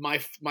my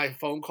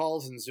phone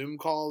calls and Zoom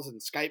calls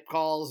and Skype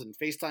calls and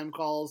FaceTime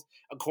calls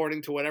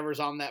according to whatever's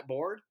on that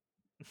board?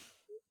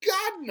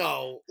 God,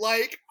 no.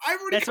 Like, I've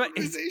already come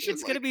to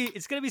it's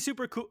going to be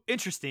super cool,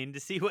 interesting to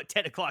see what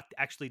 10 o'clock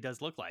actually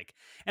does look like.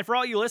 And for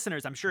all you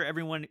listeners, I'm sure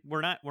everyone,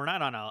 we're not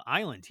on an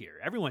island here.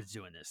 Everyone's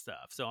doing this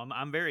stuff. So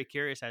I'm very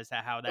curious as to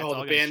how that's all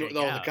going to shake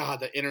out. God,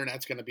 the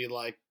internet's going to be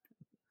like,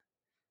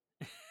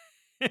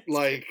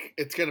 like,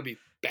 it's going to be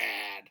bad.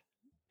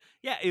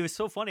 Yeah, it was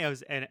so funny.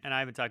 And I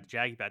haven't talked to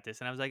Jackie about this,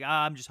 and I was like,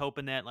 I'm just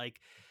hoping that, like,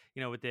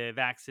 with the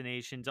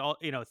vaccinations, all,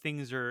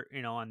 things are,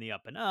 on the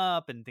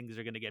up and things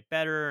are going to get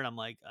better. And I'm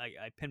like,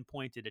 I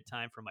pinpointed a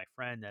time for my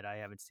friend that I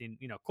haven't seen,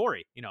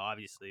 Corey,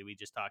 obviously we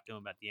just talked to him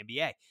about the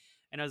NBA.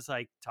 And I was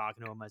like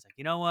talking to him. I was like,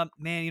 you know what,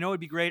 man, it'd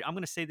be great. I'm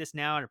going to say this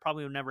now and it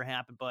probably will never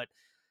happen, but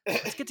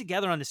let's get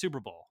together on the Super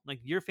Bowl. Like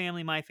your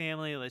family, my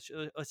family, let's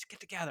get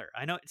together.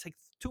 I know it's like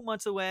 2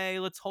 months away.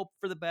 Let's hope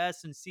for the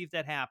best and see if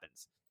that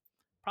happens.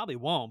 Probably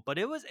won't, but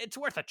it's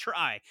worth a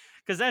try,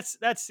 because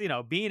that's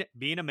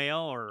being a male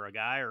or a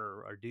guy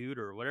or a dude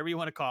or whatever you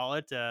want to call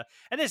it. And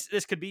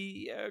this could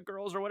be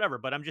girls or whatever,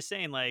 but I'm just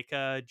saying, like,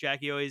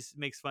 Jackie always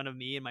makes fun of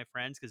me and my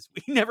friends because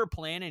we never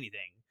plan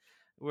anything.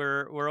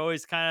 We're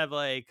always kind of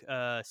like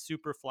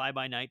super fly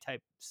by night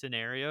type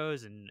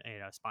scenarios and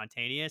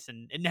spontaneous,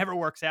 and it never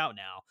works out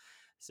now.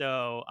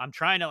 So I'm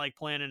trying to like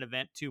plan an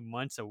event 2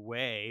 months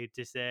away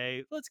to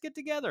say let's get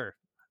together.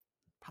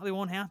 Probably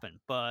won't happen,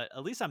 but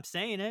at least I'm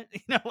saying it,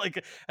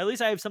 like at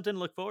least I have something to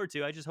look forward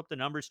to. I just hope the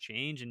numbers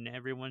change and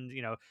everyone,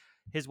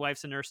 his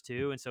wife's a nurse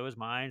too. And so is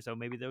mine. So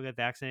maybe they'll get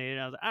vaccinated.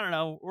 I don't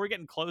know. We're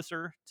getting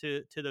closer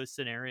to those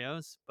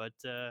scenarios, but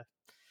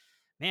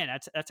man,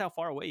 that's how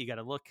far away you got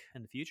to look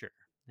in the future.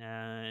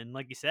 And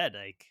like you said,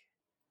 like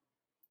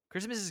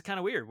Christmas is kind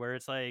of weird where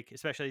it's like,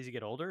 especially as you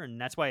get older.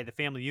 And that's why the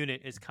family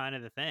unit is kind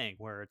of the thing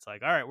where it's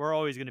like, all right, we're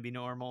always going to be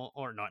normal,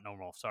 or not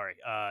normal. Sorry.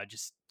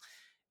 Just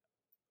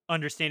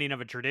understanding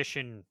of a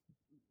tradition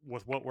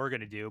with what we're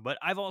going to do. But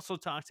I've also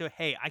talked to,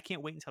 hey, I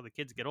can't wait until the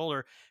kids get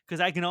older, because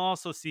I can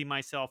also see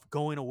myself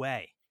going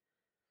away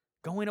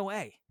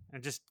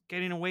and just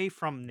getting away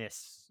from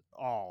this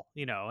all,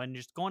 and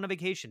just going on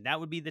vacation. That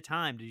would be the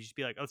time to just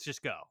be like, let's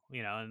just go,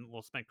 and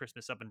we'll spend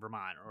Christmas up in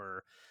Vermont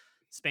or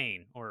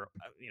Spain or,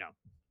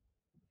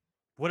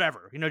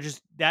 whatever,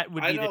 just that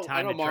would be the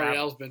time. I know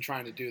Marielle's been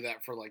trying to do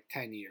that for like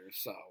 10 years.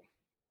 So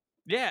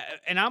yeah,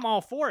 and I'm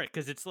all for it,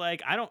 because it's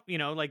like, I don't,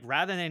 like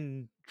rather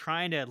than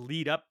trying to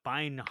lead up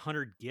buying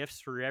 100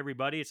 gifts for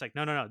everybody, it's like,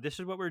 no, this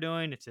is what we're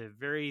doing. It's a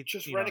very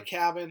just rent a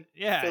cabin,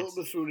 fill it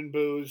with food and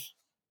booze.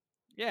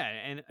 Yeah,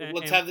 and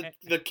let's have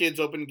the kids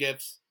open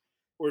gifts.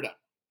 We're done.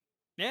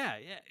 Yeah.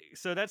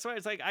 So that's why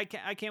it's like I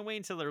can't wait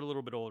until they're a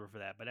little bit older for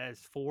that. But as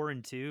 4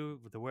 and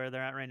 2, with where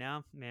they're at right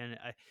now, man,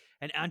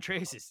 and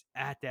Andres is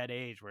at that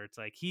age where it's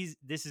like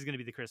this is gonna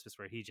be the Christmas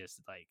where he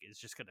just like is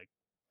just gonna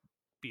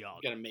be all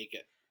gonna make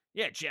it.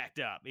 Yeah, jacked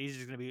up. He's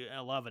just going to be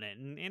loving it.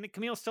 And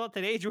Camille's still at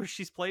that age where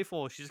she's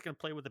playful. She's just going to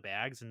play with the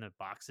bags and the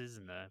boxes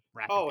and the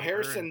wrapping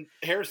paper.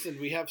 Harrison,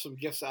 we have some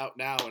gifts out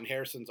now, and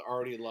Harrison's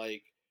already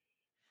like,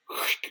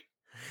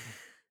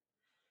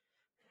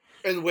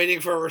 and waiting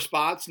for a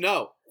response.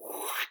 No.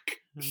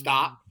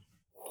 Stop.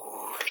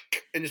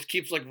 And just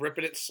keeps like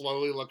ripping it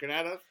slowly, looking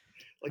at us.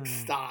 Like,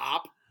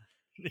 stop.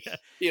 Yeah.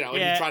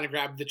 And you're trying to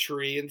grab the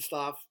tree and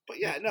stuff. But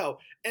yeah, no.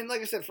 And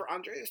like I said, for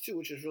Andreas too,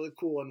 which is really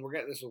cool, and we're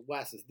getting this with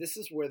Wes, this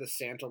is where the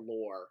Santa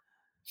lore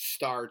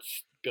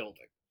starts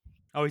building.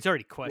 Oh, he's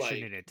already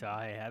questioning it to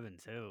high heaven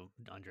too,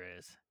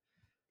 Andreas.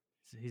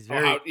 He's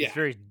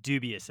very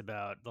dubious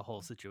about the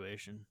whole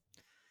situation.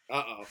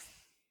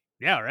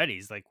 Yeah, already.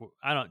 He's like,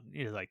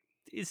 he's like,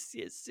 is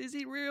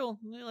he real?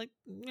 Like,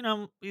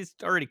 he's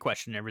already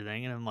questioning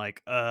everything, and I'm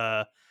like,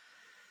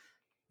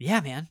 yeah,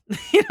 man.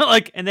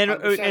 And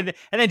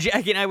then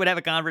Jackie and I would have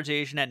a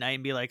conversation at night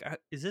and be like,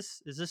 is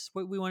this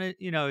what we want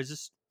to, is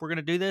this, we're going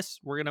to do this?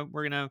 We're going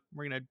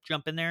to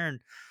jump in there. And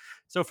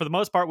so for the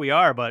most part we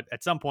are, but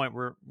at some point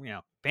we're,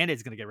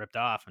 Band-Aid's going to get ripped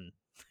off. And,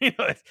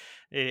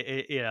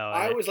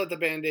 I always let the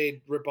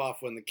Band-Aid rip off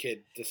when the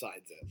kid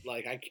decides it.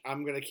 Like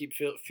I'm going to keep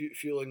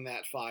fueling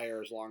that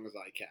fire as long as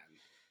I can.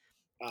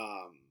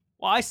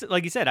 Well,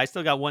 like you said, I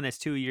still got one that's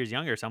 2 years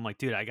younger. So I'm like,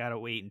 dude, I got to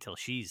wait until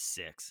she's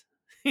 6.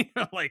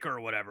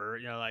 Or whatever,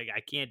 like I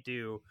can't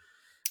do.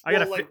 I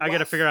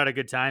gotta figure out a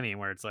good timing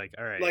where it's like,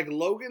 all right. Like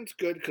Logan's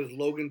good because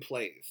Logan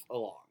plays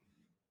along.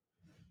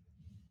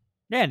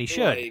 Yeah, and he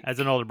should as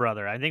an older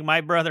brother. I think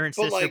my brother and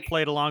sister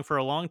played along for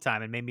a long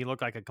time and made me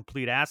look like a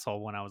complete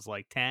asshole when I was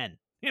like 10.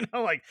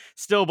 Like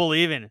still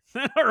believing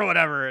or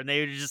whatever, and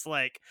they were just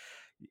like,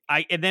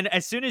 and then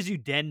as soon as you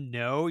then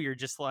know, you're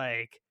just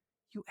like,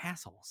 you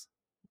assholes.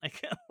 Like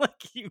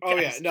you. Oh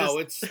yeah, no,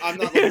 I'm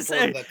not looking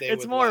forward to that day.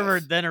 It's more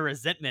than a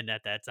resentment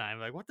at that time.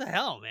 Like, what the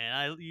hell,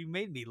 man? You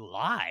made me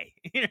lie.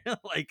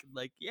 Like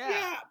yeah.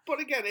 Yeah, but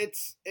again,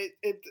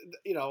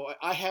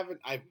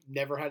 I've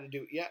never had to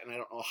do it yet, and I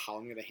don't know how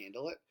I'm going to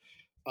handle it.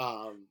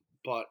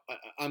 But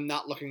I'm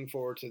not looking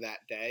forward to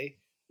that day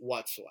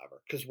whatsoever,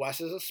 because Wes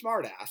is a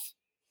smartass,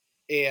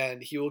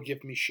 and he will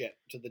give me shit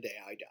to the day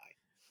I die.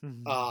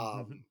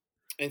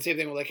 And same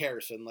thing with like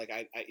Harrison. Like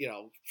I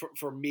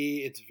for me,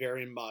 it's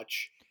very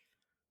much.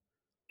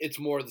 It's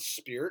more the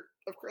spirit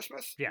of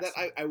Christmas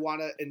that I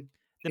want to.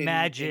 The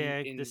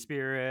magic, the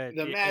spirit,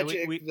 the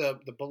magic,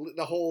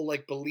 the whole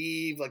like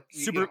believe, like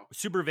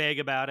super vague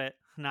about it,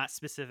 not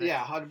specific.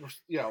 Yeah, 100%.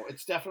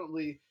 It's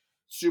definitely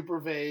super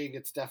vague.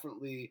 It's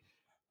definitely,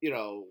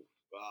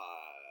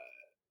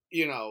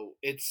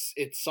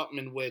 it's something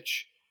in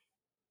which,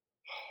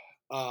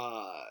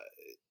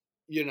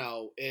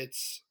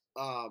 it's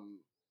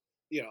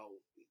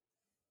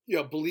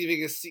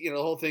believing is, the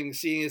whole thing,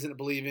 seeing isn't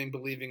believing,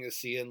 believing is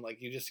seeing.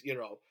 Like, you just,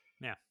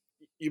 Yeah.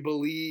 you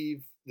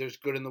believe there's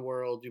good in the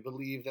world. You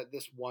believe that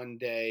this one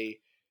day,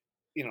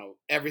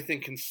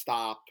 everything can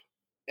stop.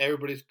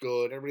 Everybody's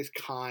good. Everybody's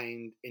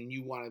kind. And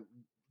you want to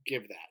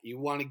give that. You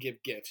want to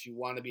give gifts. You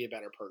want to be a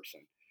better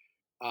person.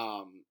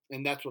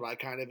 And that's what I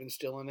kind of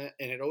instill in it.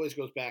 And it always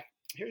goes back.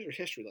 Here's your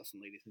history lesson,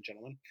 ladies and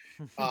gentlemen.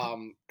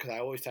 Because I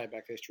always tie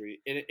back to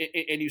history.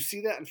 And you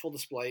see that in full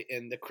display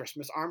in the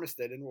Christmas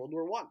armistice in World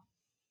War I.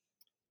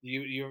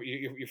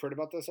 You've heard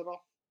about this at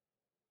all?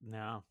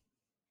 No.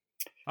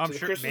 I'm So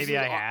sure maybe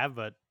I have,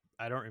 but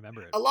I don't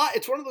remember it. A lot.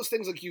 It's one of those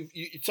things like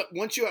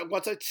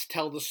once I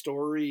tell the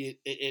story,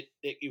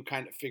 you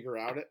kind of figure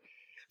out it.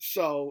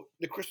 So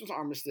the Christmas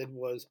armistice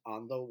was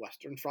on the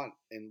Western Front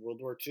in World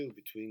War II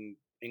between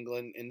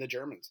England and the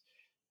Germans.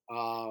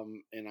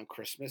 And on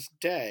Christmas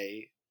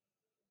Day,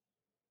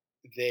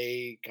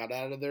 they got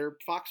out of their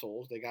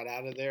foxholes. They got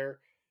out of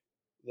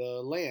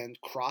the land,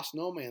 crossed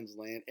no man's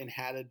land, and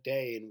had a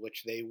day in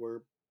which they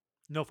were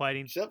no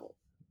fighting, civil.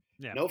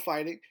 Yeah. No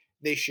fighting.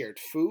 They shared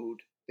food.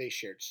 They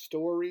shared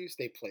stories.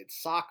 They played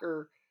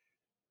soccer.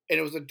 And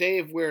it was a day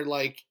of where,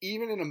 like,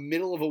 even in the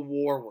middle of a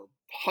war where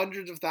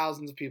hundreds of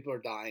thousands of people are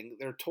dying,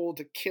 they're told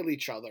to kill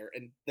each other.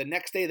 And the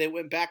next day they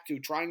went back to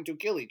trying to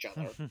kill each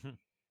other.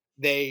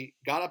 They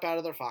got up out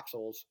of their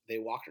foxholes. They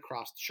walked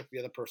across, shook the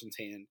other person's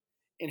hand,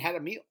 and had a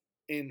meal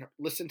and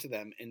listened to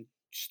them and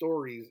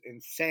stories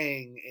and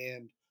sang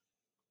and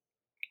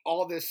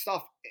all this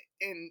stuff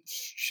and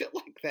shit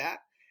like that.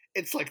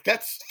 It's like,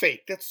 that's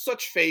fake. That's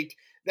such fake.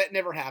 That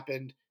never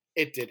happened.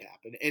 It did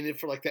happen. And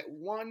for like that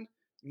one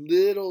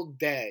little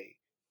day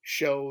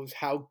shows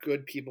how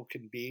good people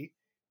can be.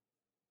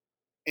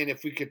 And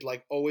if we could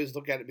like always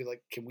look at it and be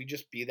like, can we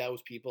just be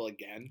those people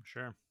again?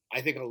 Sure.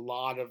 I think a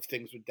lot of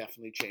things would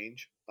definitely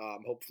change.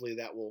 Hopefully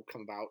that will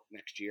come about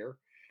next year.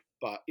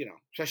 But,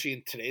 especially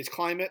in today's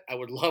climate, I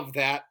would love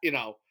that,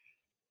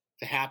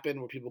 to happen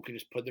where people can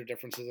just put their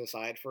differences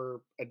aside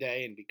for a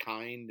day and be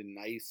kind and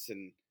nice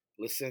and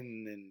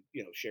listen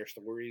and, share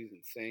stories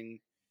and sing.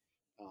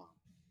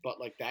 But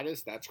like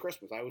that's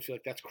Christmas. I always feel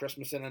like that's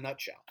Christmas in a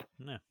nutshell.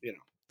 Yeah. So.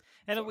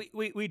 And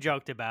we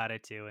joked about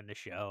it too in the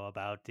show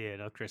about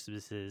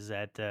Christmases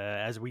at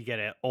as we get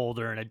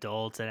older and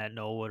adults and at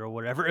Knollwood or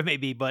whatever it may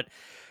be. But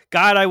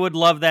God, I would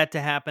love that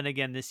to happen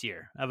again this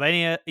year. Of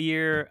any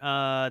year,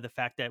 the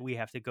fact that we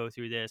have to go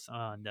through this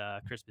on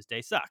Christmas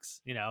Day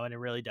sucks, and it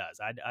really does.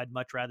 I'd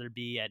much rather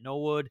be at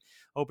Knollwood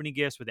opening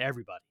gifts with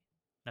everybody.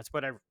 That's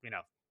what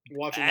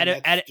watching the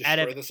Nets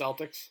destroy the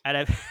Celtics.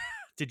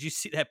 Did you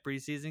see that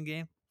preseason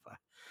game?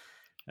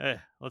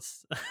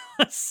 Let's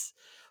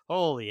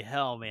holy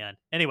hell, man.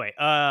 Anyway,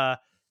 yeah,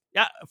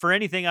 for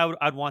anything,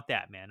 I'd want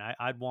that, man.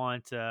 I'd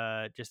want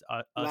just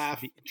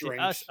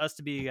us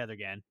to be together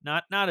again.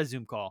 Not a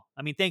Zoom call.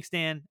 I mean, thanks,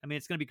 Dan. I mean,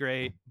 it's gonna be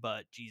great,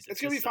 but Jesus,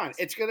 it's gonna be fine.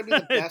 It's gonna be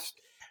the best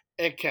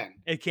it can.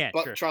 It can,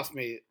 but sure. Trust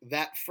me,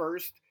 that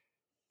first,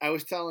 I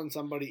was telling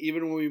somebody,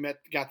 even when we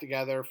got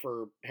together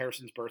for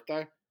Harrison's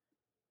birthday,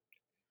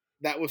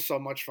 that was so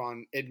much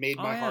fun. It made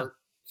my heart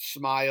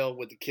smile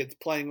with the kids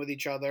playing with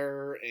each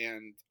other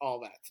and all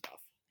that stuff.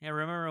 Yeah,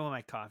 remember when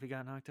my coffee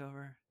got knocked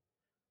over?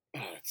 Oh,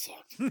 that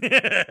sucked.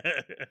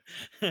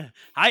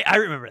 I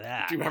remember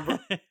that. Do you remember?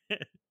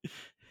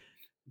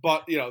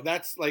 But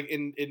that's like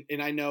and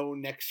I know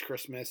next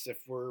Christmas, if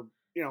we're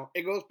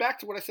it goes back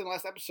to what I said in the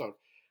last episode.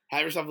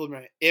 Have yourself a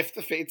little. If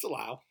the fates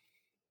allow,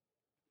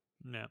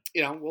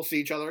 we'll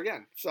see each other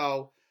again.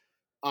 So,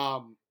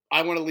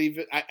 I want to leave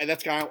it.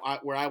 That's kind of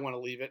where I want to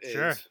leave it. Is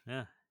sure.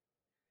 Yeah.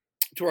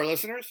 To our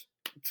listeners,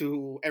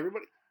 to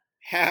everybody,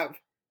 have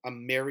a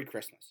Merry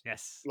Christmas.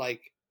 Yes.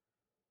 Like,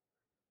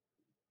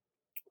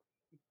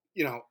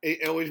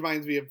 it always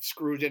reminds me of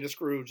Scrooge and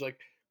Scrooge. Like,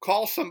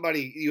 call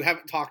somebody you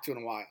haven't talked to in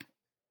a while.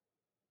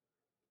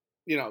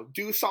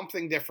 Do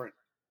something different.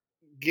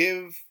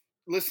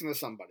 Listen to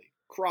somebody.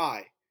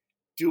 Cry.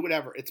 Do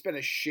whatever. It's been a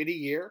shitty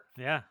year.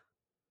 Yeah.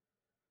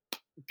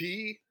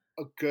 Be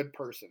a good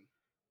person.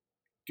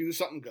 Do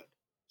something good.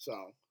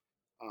 So,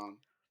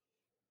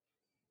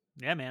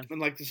 yeah, man.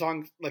 And like the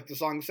song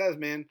says,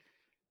 man,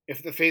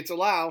 if the fates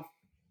allow,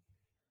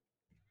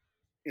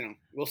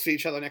 we'll see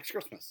each other next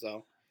Christmas.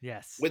 So,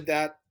 yes. With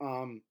that,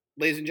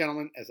 ladies and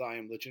gentlemen, as I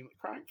am legitimately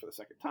crying for the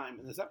second time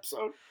in this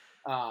episode.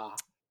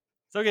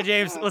 So good,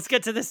 James. Let's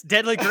get to this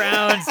Deadly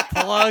Grounds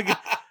plug,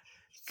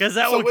 because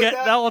that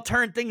will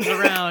turn things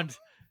around.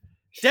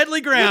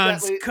 Deadly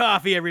Grounds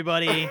coffee,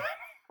 everybody.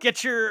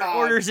 Get your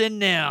orders in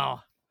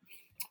now.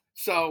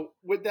 So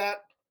with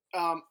that,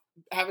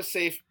 have a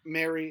safe,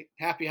 merry,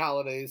 happy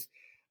holidays.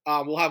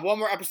 We'll have one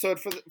more episode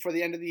for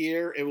the end of the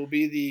year. It will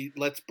be the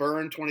Let's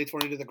Burn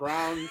 2020 to the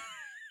ground.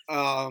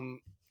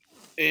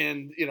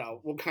 And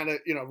we'll kind of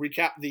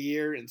recap the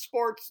year in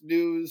sports,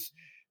 news,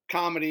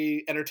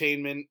 comedy,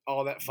 entertainment,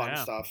 all that fun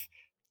stuff.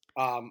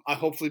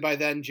 Hopefully by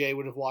then Jay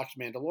would have watched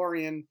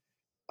Mandalorian.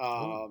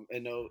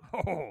 And know.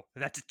 Oh,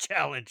 that's a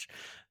challenge.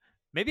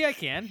 Maybe I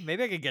can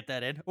get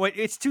that in. Wait,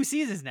 it's 2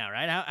 seasons now,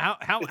 right?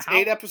 How? It's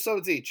 8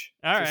 episodes each.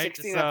 All right,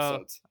 16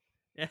 episodes.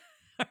 Yeah.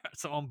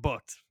 So I'm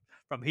booked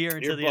from here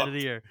until You're the end of the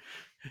booked. year.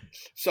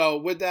 So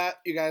with that,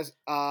 you guys,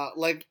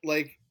 like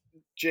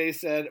Jay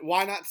said,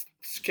 why not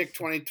kick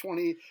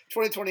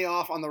 2020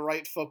 off on the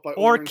right foot by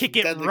Or ordering kick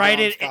some it Deadly right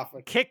Grounds in,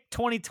 coffee? kick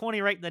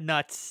 2020 right in the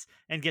nuts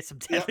and get some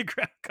Deadly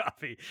Ground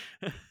coffee.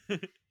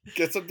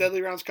 Get some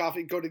Deadly Grounds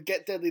coffee. Go to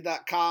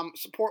getdeadly.com.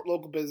 Support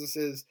local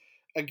businesses.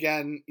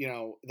 Again,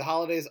 the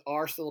holidays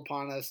are still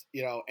upon us.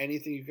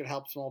 Anything you can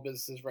help small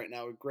businesses right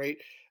now is great.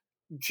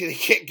 They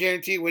can't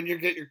guarantee when you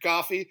get your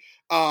coffee.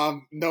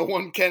 No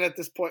one can at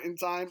this point in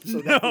time.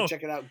 So definitely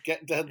check it out.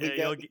 Get Deadly.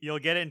 Yeah, you'll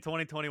get it in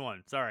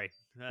 2021. Sorry.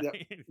 Yep.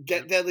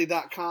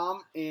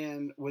 Getdeadly.com.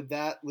 And with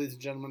that, ladies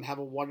and gentlemen, have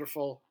a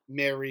wonderful,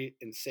 merry,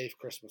 and safe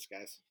Christmas,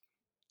 guys.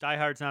 Die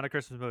Hard's not a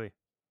Christmas movie.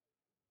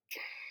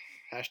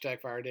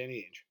 #Fire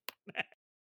Danny Ainge.